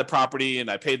 buy the property, and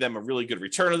I pay them a really good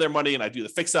return on their money. And I do the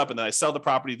fix up, and then I sell the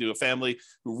property to a family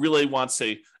who really wants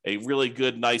a really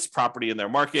good, nice property in their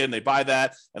market. And they buy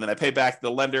that. And then I pay back the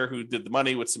lender who did the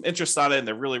money with some interest on it. And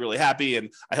they're really, really happy.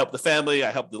 And I help the family, I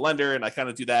help the lender, and I kind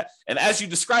of do that. And as you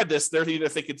describe this, they're either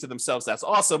thinking to themselves, that's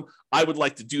awesome. I would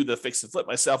like to do the fix and flip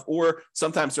myself. Or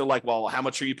sometimes they're like, well, how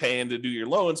much are you paying to do your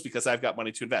loans? Because I've got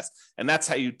money to invest. And that's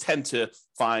how you tend to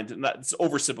find, not, it's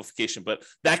oversimplification, but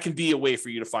that can be a way for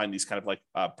you to find these kind of like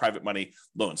private money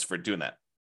loans for doing that.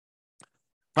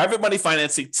 Private money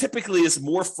financing typically is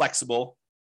more flexible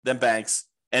than banks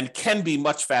and can be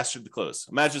much faster to close.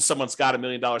 Imagine someone's got $1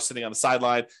 million sitting on the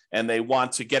sideline and they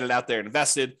want to get it out there and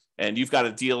invested, and you've got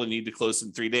a deal and you need to close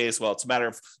in 3 days. Well, it's a matter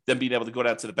of them being able to go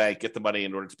down to the bank, get the money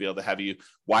in order to be able to have you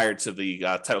wired to the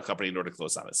title company in order to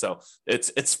close on it. So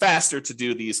it's faster to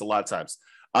do these a lot of times.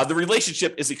 The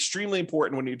relationship is extremely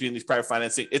important when you're doing these private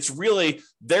financing. It's really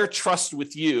their trust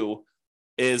with you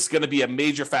is going to be a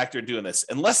major factor in doing this.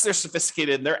 Unless they're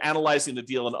sophisticated and they're analyzing the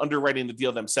deal and underwriting the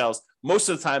deal themselves, most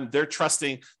of the time they're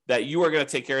trusting that you are going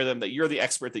to take care of them, that you're the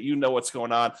expert, that you know what's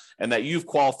going on, and that you've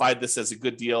qualified this as a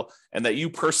good deal, and that you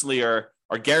personally are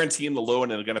guaranteeing the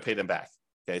loan and are going to pay them back.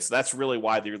 Okay, so that's really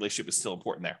why the relationship is still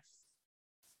important there.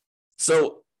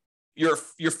 So your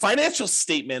financial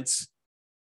statements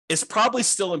is probably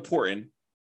still important.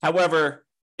 However,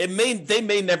 they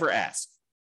may never ask.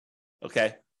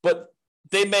 Okay, but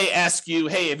they may ask you,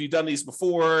 hey, have you done these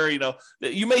before?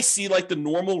 You may see like the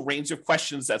normal range of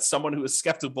questions that someone who is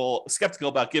skeptical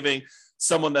about giving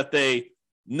someone that they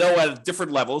know at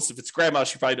different levels. If it's grandma,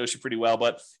 she probably knows you pretty well,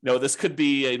 but this could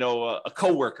be, a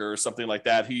coworker or something like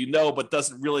that who but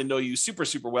doesn't really know you super,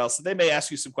 super well. So they may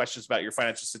ask you some questions about your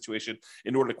financial situation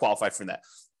in order to qualify for that.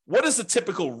 What is the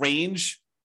typical range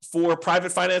for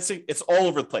private financing? It's all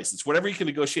over the place. It's whatever you can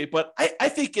negotiate. But I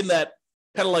think in that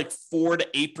kind of like 4 to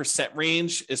 8%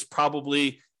 range is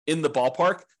probably in the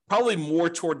ballpark, probably more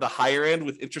toward the higher end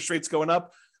with interest rates going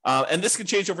up. And this can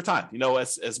change over time.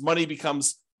 As money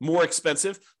becomes more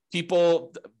expensive,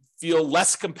 people feel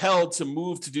less compelled to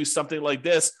move to do something like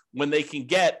this when they can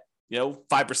get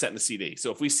 5% in the CD.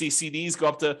 So if we see CDs go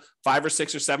up to 5 or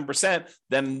 6 or 7%,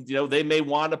 then, they may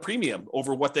want a premium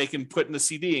over what they can put in the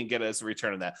CD and get as a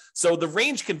return on that. So the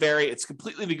range can vary. It's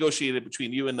completely negotiated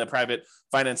between you and the private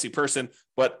financing person.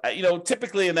 But,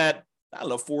 typically in that,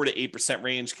 4 to 8%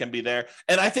 range can be there.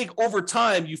 And I think over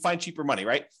time you find cheaper money,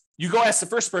 right? You go ask the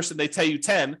first person, they tell you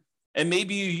 10, and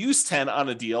maybe you use 10 on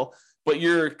a deal, but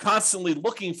you're constantly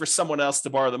looking for someone else to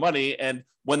borrow the money. And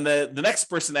when the next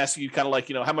person asks you kind of like,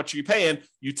 how much are you paying?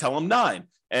 You tell them 9.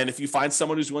 And if you find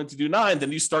someone who's willing to do 9,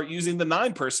 then you start using the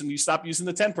 9 person, you stop using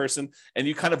the 10 person, and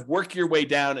you kind of work your way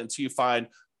down until you find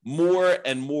more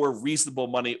and more reasonable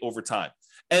money over time.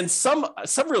 And some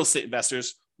real estate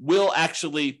investors will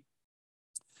actually,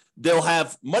 they'll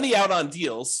have money out on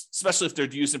deals, especially if they're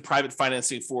using private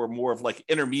financing for more of like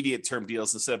intermediate term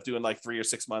deals instead of doing like 3 or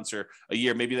 6 months or a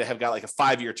year. Maybe they have got like a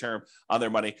 5-year term on their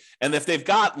money. And if they've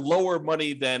got lower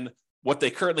money than what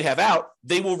they currently have out,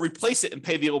 they will replace it and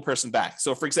pay the old person back.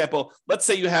 So for example, let's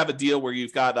say you have a deal where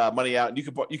you've got money out and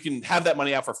you can have that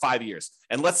money out for 5 years.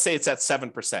 And let's say it's at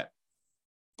 7%.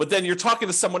 But then you're talking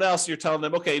to someone else and you're telling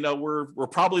them, okay, we're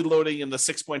probably loading in the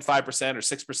 6.5% or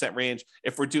 6% range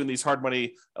if we're doing these hard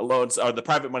money loans, or the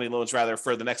private money loans rather,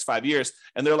 for the next 5 years.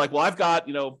 And they're like, well, I've got,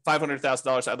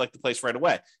 $500,000 I'd like to place right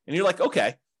away. And you're like,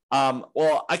 okay,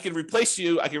 well, I can replace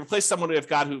you. I can replace someone who've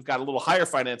got a little higher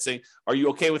financing. Are you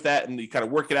okay with that? And you kind of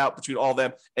work it out between all of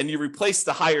them. And you replace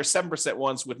the higher 7%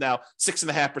 ones with now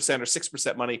 6.5% or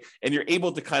 6% money. And you're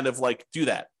able to kind of like do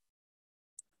that.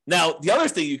 Now, the other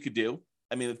thing you could do,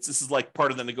 this is like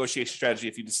part of the negotiation strategy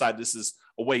if you decide this is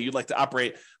a way you'd like to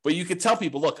operate, but you could tell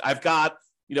people, look, I've got,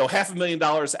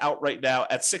 $500,000 out right now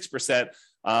at 6%.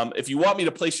 If you want me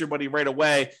to place your money right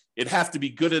away, it'd have to be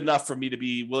good enough for me to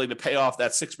be willing to pay off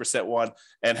that 6% one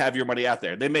and have your money out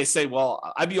there. They may say, well,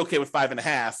 I'd be okay with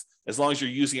 5.5 as long as you're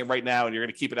using it right now and you're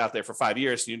going to keep it out there for 5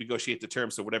 years. So you negotiate the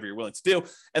terms of whatever you're willing to do.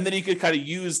 And then you could kind of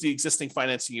use the existing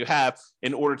financing you have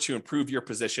in order to improve your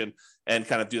position and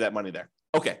kind of do that money there.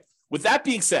 Okay. With that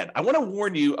being said, I want to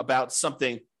warn you about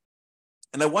something,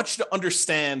 and I want you to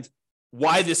understand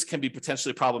why this can be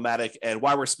potentially problematic and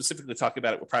why we're specifically talking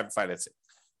about it with private financing.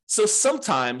 So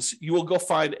sometimes you will go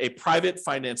find a private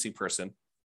financing person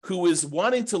who is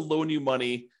wanting to loan you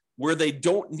money where they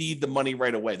don't need the money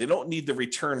right away. They don't need the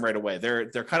return right away. They're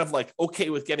kind of like okay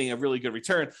with getting a really good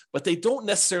return, but they don't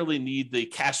necessarily need the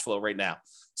cash flow right now.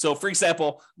 So for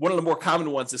example, one of the more common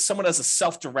ones is someone has a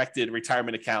self-directed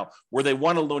retirement account where they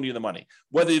want to loan you the money.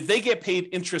 Whether they get paid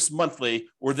interest monthly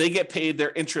or they get paid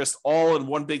their interest all in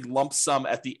one big lump sum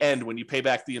at the end when you pay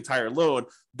back the entire loan,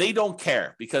 they don't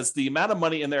care because the amount of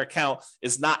money in their account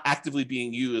is not actively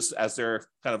being used as they're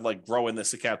kind of like growing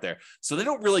this account there. So they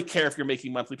don't really care if you're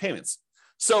making monthly payments.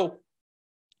 So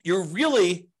you're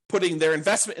really putting their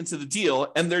investment into the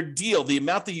deal, and their deal, the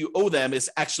amount that you owe them, is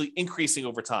actually increasing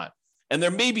over time. And there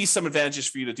may be some advantages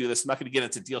for you to do this. I'm not going to get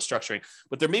into deal structuring,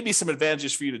 but there may be some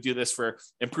advantages for you to do this for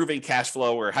improving cash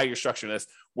flow or how you're structuring this,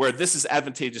 where this is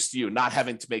advantageous to you, not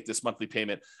having to make this monthly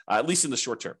payment, at least in the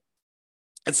short term.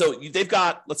 And so they've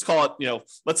got, let's call it,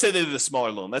 let's say they did a smaller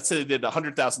loan. Let's say they did a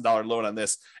 $100,000 loan on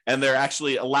this, and they're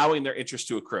actually allowing their interest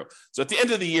to accrue. So at the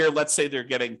end of the year, let's say they're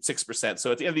getting 6%.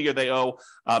 So at the end of the year,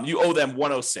 you owe them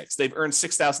 106. They've earned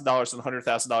 $6,000 and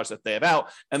 $100,000 that they have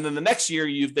out. And then the next year,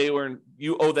 you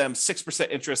owe them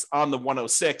 6% interest on the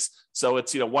 106. So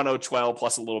it's 1012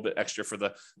 plus a little bit extra for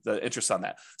the interest on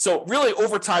that. So really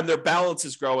over time, their balance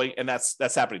is growing, and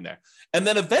that's happening there. And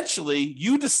then eventually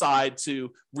you decide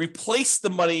to replace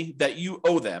the money that you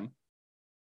owe them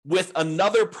with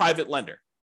another private lender.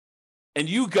 And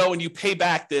you go and you pay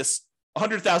back this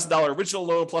 $100,000 original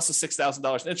loan plus the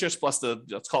 $6,000 in interest plus the,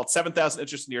 let's call it $7,000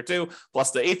 interest in year 2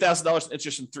 plus the $8,000 in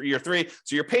interest in year 3.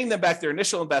 So you're paying them back their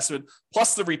initial investment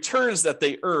plus the returns that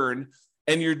they earn.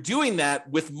 And you're doing that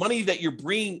with money that you're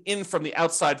bringing in from the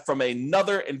outside from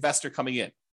another investor coming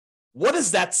in. What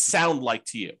does that sound like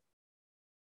to you?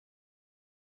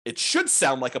 It should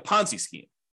sound like a Ponzi scheme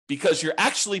because you're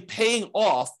actually paying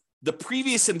off the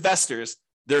previous investors,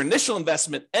 their initial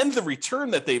investment, and the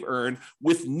return that they've earned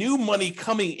with new money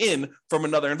coming in from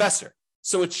another investor.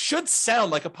 So it should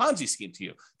sound like a Ponzi scheme to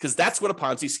you because that's what a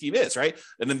Ponzi scheme is, right?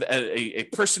 And then a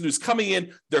person who's coming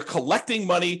in, they're collecting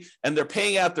money and they're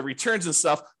paying out the returns and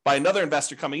stuff by another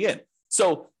investor coming in.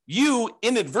 So you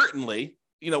inadvertently,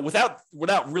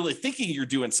 without really thinking you're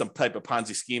doing some type of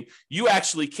Ponzi scheme, you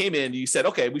actually came in, you said,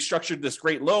 okay, we structured this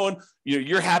great loan.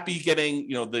 You're happy getting,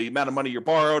 the amount of money you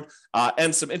borrowed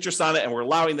and some interest on it. And we're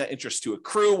allowing that interest to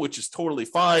accrue, which is totally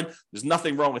fine. There's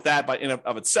nothing wrong with that in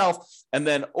of itself. And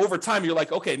then over time, you're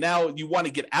like, okay, now you want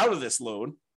to get out of this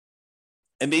loan.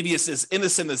 And maybe it's as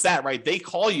innocent as that, right? They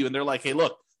call you and they're like, hey,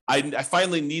 look, I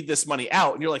finally need this money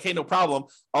out. And you're like, hey, no problem.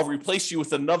 I'll replace you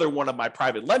with another one of my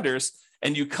private lenders.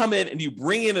 And you come in and you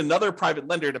bring in another private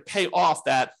lender to pay off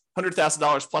that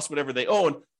 $100,000 plus whatever they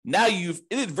own. Now you've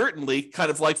inadvertently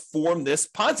kind of like formed this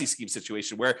Ponzi scheme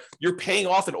situation where you're paying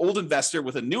off an old investor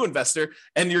with a new investor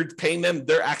and you're paying them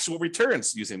their actual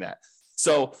returns using that.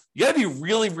 So you got to be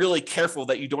really, really careful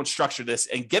that you don't structure this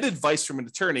and get advice from an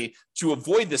attorney to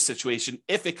avoid this situation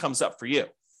if it comes up for you.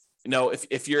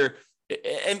 If you're,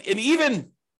 and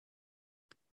even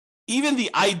even the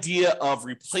idea of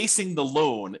replacing the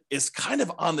loan is kind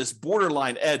of on this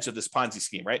borderline edge of this Ponzi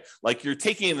scheme, right? Like you're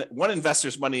taking one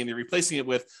investor's money and you're replacing it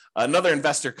with another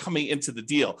investor coming into the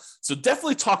deal. So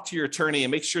definitely talk to your attorney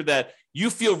and make sure that you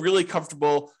feel really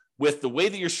comfortable with the way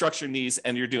that you're structuring these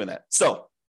and you're doing that. So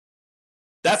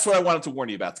that's what I wanted to warn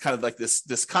you about. It's kind of like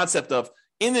this concept of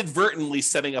inadvertently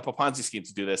setting up a Ponzi scheme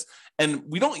to do this. And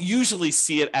we don't usually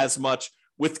see it as much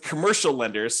with commercial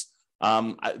lenders.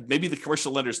 Maybe the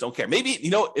commercial lenders don't care. Maybe,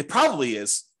 it probably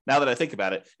is, now that I think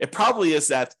about it, it probably is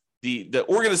that the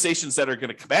organizations that are going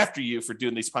to come after you for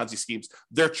doing these Ponzi schemes,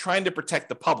 they're trying to protect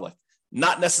the public,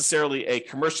 not necessarily a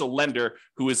commercial lender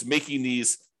who is making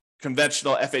these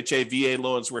conventional FHA, VA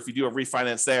loans where if you do a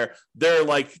refinance there, they're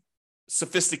like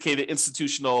sophisticated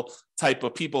institutional type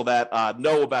of people that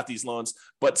know about these loans.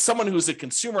 But someone who's a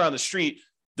consumer on the street,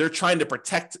 they're trying to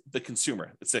protect the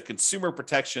consumer. It's a consumer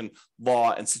protection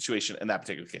law and situation in that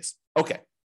particular case. Okay.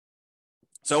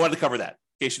 So I wanted to cover that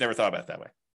in case you never thought about it that way.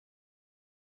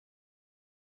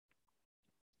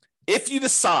 If you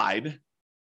decide,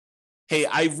 hey,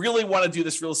 I really want to do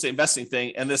this real estate investing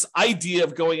thing, and this idea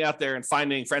of going out there and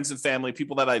finding friends and family,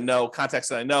 people that I know, contacts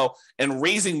that I know, and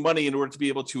raising money in order to be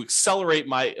able to accelerate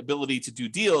my ability to do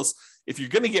deals, if you're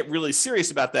going to get really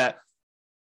serious about that,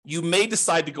 you may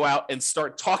decide to go out and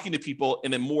start talking to people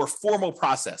in a more formal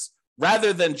process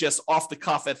rather than just off the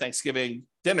cuff at Thanksgiving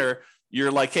dinner.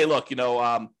 You're like, hey, look,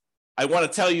 I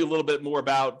want to tell you a little bit more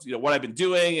about, what I've been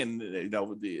doing. And,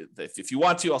 if you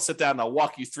want to, I'll sit down and I'll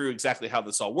walk you through exactly how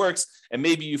this all works. And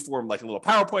maybe you form like a little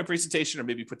PowerPoint presentation, or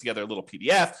maybe put together a little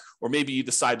PDF, or maybe you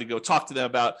decide to go talk to them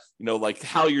about, like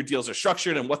how your deals are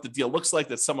structured and what the deal looks like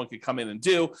that someone could come in and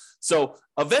do. So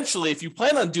eventually, if you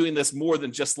plan on doing this more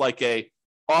than just like a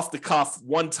off the cuff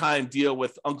one-time deal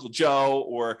with Uncle Joe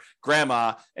or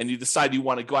grandma, and you decide you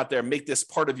want to go out there and make this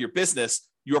part of your business,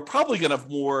 you're probably going to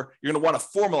you're going to want to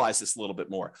formalize this a little bit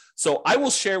more. So I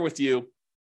will share with you,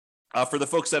 for the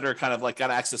folks that are kind of like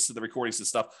got access to the recordings and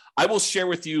stuff, I will share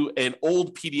with you an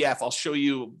old PDF.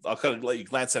 I'll kind of let you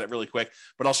glance at it really quick,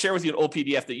 but I'll share with you an old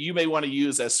PDF that you may want to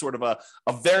use as sort of a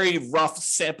very rough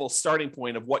sample starting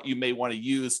point of what you may want to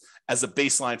use as a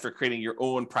baseline for creating your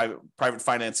own private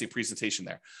financing presentation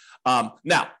there.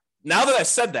 Now that I've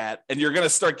said that, and you're going to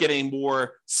start getting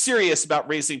more serious about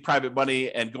raising private money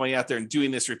and going out there and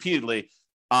doing this repeatedly,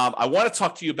 I want to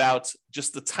talk to you about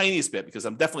just the tiniest bit, because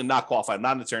I'm definitely not qualified. I'm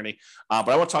not an attorney, but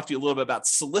I want to talk to you a little bit about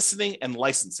soliciting and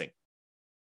licensing.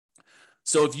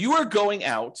 So if you are going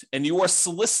out and you are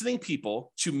soliciting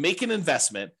people to make an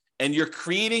investment and you're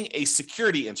creating a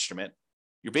security instrument,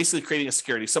 you're basically creating a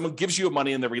security. Someone gives you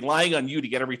money and they're relying on you to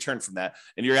get a return from that.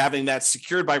 And you're having that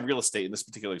secured by real estate in this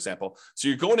particular example. So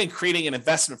you're going and creating an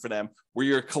investment for them where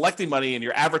you're collecting money and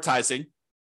you're advertising.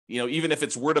 Even if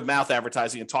it's word of mouth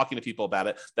advertising and talking to people about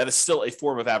it, that is still a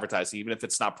form of advertising, even if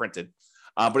it's not printed.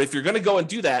 But if you're going to go and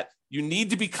do that, you need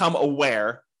to become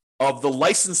aware of the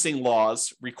licensing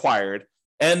laws required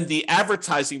and the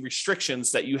advertising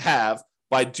restrictions that you have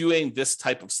by doing this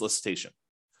type of solicitation.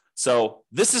 So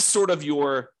this is sort of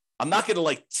I'm not going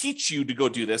to teach you to go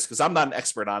do this because I'm not an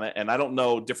expert on it and I don't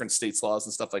know different states' laws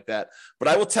and stuff like that. But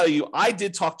I will tell you, I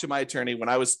did talk to my attorney when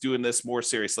I was doing this more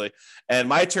seriously. And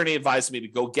my attorney advised me to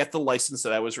go get the license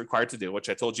that I was required to do, which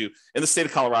I told you in the state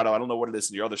of Colorado. I don't know what it is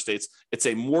in your other states. It's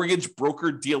a mortgage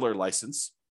broker dealer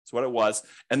license. That's what it was.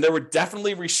 And there were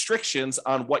definitely restrictions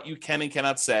on what you can and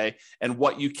cannot say and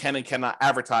what you can and cannot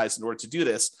advertise in order to do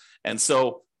this. And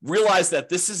so realize that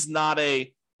this is not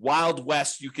a Wild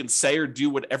West. You can say or do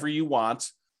whatever you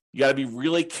want. You got to be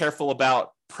really careful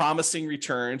about promising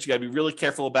returns. You got to be really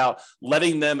careful about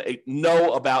letting them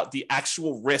know about the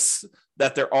actual risks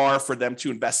that there are for them to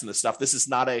invest in this stuff. This is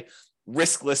not a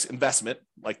riskless investment,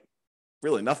 like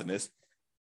really nothing is,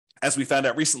 as we found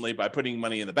out recently by putting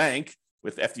money in the bank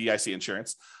with FDIC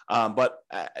insurance.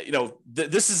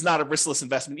 This is not a riskless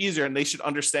investment either, and they should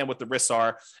understand what the risks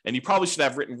are. And you probably should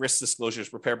have written risk disclosures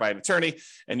prepared by an attorney,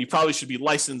 and you probably should be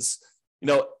licensed.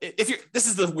 This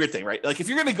is the weird thing, right? Like if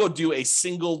you're going to go do a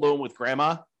single loan with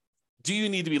grandma, do you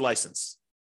need to be licensed?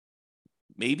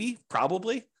 Maybe,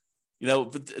 probably.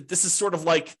 But this is sort of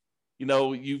like,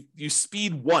 you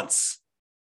speed once.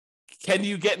 Can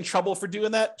you get in trouble for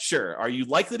doing that? Sure. Are you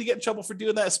likely to get in trouble for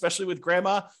doing that, especially with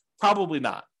grandma? Probably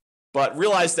not. But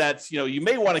realize that you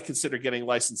may want to consider getting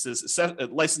license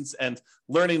and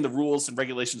learning the rules and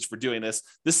regulations for doing this.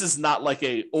 This is not like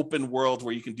a open world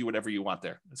where you can do whatever you want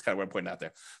there. That's kind of what I'm pointing out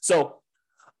there. So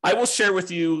I will share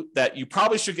with you that you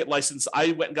probably should get licensed.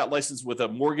 I went and got licensed with a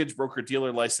mortgage broker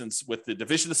dealer license with the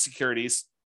Division of Securities.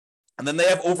 And then they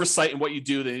have oversight in what you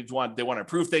do. They want to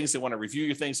approve things. They want to review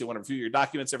your things. They want to review your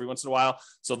documents every once in a while.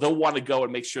 So they'll want to go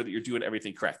and make sure that you're doing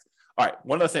everything correct. All right.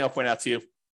 One other thing I'll point out to you.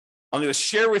 I'm going to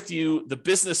share with you the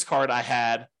business card I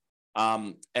had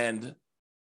and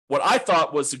what I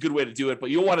thought was a good way to do it,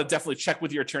 but you'll want to definitely check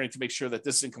with your attorney to make sure that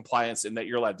this is in compliance and that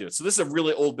you're allowed to do it. So this is a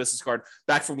really old business card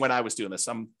back from when I was doing this.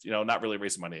 I'm, not really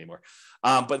raising money anymore.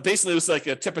 But basically it was like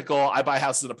a typical, I buy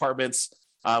houses and apartments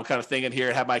kind of thing in here.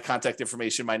 It had my contact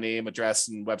information, my name, address,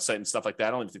 and website and stuff like that.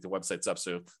 I don't even think the website's up,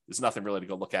 so there's nothing really to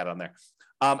go look at on there.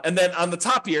 And then on the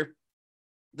top here,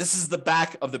 this is the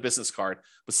back of the business card.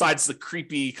 Besides the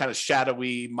creepy kind of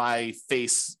shadowy, my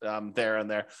face there and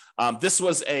there. This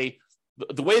was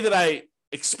the way that I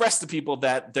expressed to people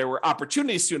that there were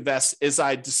opportunities to invest is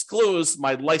I disclose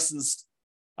my licensed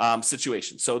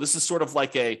situation. So this is sort of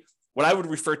like what I would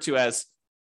refer to as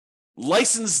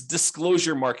licensed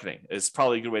disclosure marketing is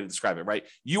probably a good way to describe it, right?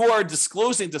 You are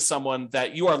disclosing to someone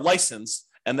that you are licensed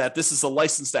and that this is a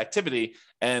licensed activity.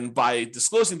 And by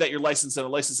disclosing that you're licensed in a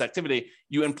licensed activity,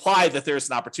 you imply that there's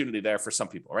an opportunity there for some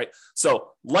people, right? So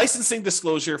licensing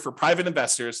disclosure for private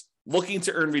investors looking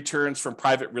to earn returns from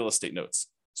private real estate notes.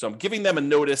 So I'm giving them a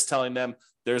notice telling them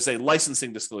there's a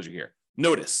licensing disclosure here.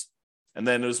 Notice. And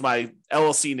then there's my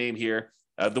LLC name here.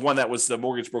 The one that was the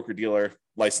mortgage broker dealer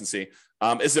licensing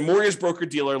is a mortgage broker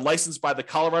dealer licensed by the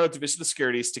Colorado Division of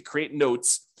Securities to create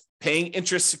notes paying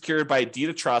interest secured by a deed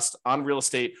of trust on real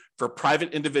estate for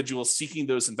private individuals seeking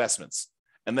those investments.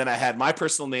 And then I had my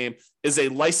personal name is a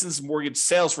licensed mortgage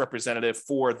sales representative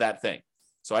for that thing.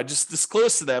 So I just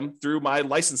disclosed to them through my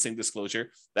licensing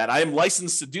disclosure that I am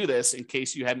licensed to do this in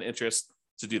case you had an interest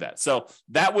to do that. So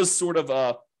that was sort of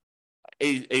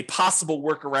a possible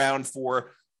workaround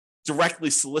for directly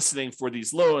soliciting for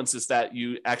these loans is that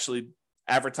you actually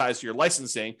advertise your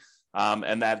licensing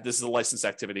and that this is a licensed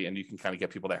activity and you can kind of get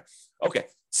people there. Okay,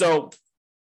 so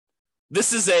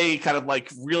this is a kind of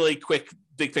like really quick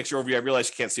big picture overview. I realize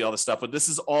you can't see all this stuff, but this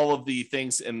is all of the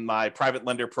things in my private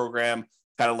lender program,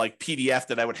 kind of like PDF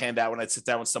that I would hand out when I'd sit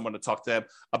down with someone to talk to them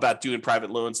about doing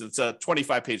private loans. It's a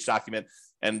 25-page document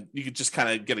and you can just kind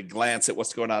of get a glance at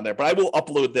what's going on there. But I will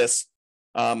upload this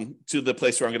to the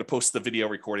place where I'm going to post the video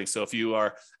recording. So if you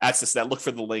are accessing that, look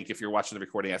for the link if you're watching the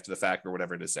recording after the fact or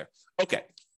whatever it is there. Okay.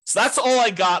 So that's all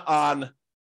I got on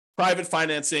private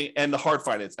financing and the hard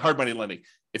money lending.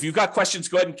 If you've got questions,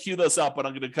 go ahead and queue those up, but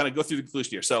I'm going to kind of go through the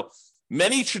conclusion here. So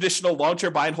many traditional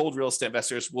long-term buy and hold real estate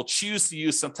investors will choose to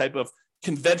use some type of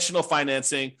conventional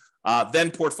financing,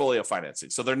 then portfolio financing.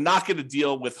 So they're not going to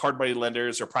deal with hard money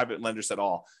lenders or private lenders at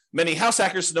all. Many house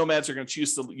hackers and nomads are going to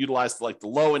choose to utilize the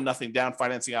low and nothing down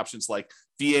financing options like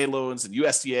VA loans and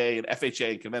USDA and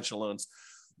FHA and conventional loans.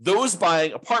 Those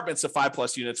buying apartments of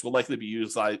 5+ units will likely be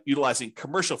utilizing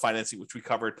commercial financing, which we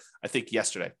covered, I think,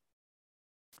 yesterday.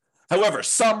 However,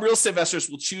 some real estate investors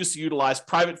will choose to utilize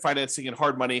private financing and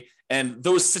hard money. And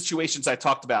those situations I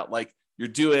talked about, like you're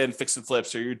doing fix and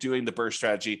flips or you're doing the BRRRR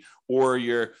strategy, or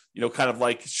you're, kind of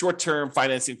like short-term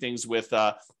financing things with,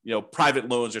 private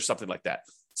loans or something like that.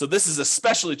 So this is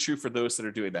especially true for those that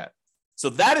are doing that. So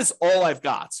that is all I've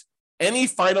got. Any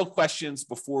final questions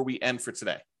before we end for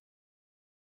today?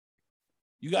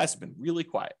 You guys have been really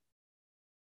quiet.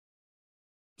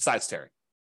 Besides Terry.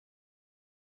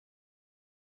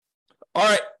 All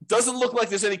right. Doesn't look like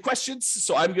there's any questions,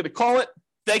 so I'm going to call it.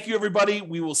 Thank you, everybody.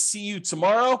 We will see you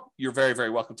tomorrow. You're very, very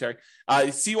welcome, Terry.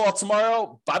 See you all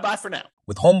tomorrow. Bye-bye for now.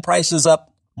 With home prices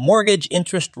up, mortgage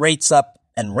interest rates up,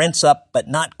 and rents up, but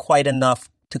not quite enough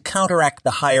to counteract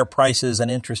the higher prices and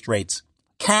interest rates,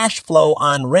 cash flow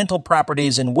on rental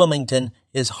properties in Wilmington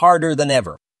is harder than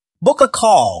ever. Book a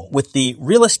call with the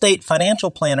Real Estate Financial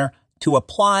Planner to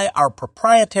apply our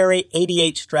proprietary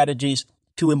 88 strategies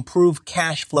to improve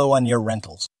cash flow on your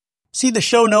rentals. See the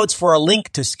show notes for a link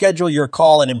to schedule your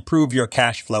call and improve your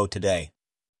cash flow today.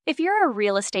 If you're a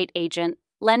real estate agent,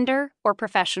 lender, or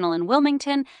professional in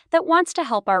Wilmington that wants to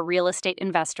help our real estate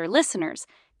investor listeners,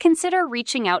 consider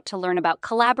reaching out to learn about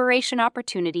collaboration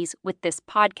opportunities with this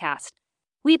podcast.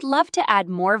 We'd love to add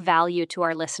more value to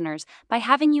our listeners by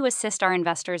having you assist our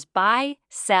investors buy,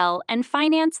 sell, and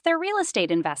finance their real estate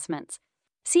investments.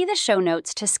 See the show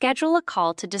notes to schedule a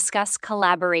call to discuss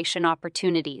collaboration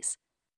opportunities.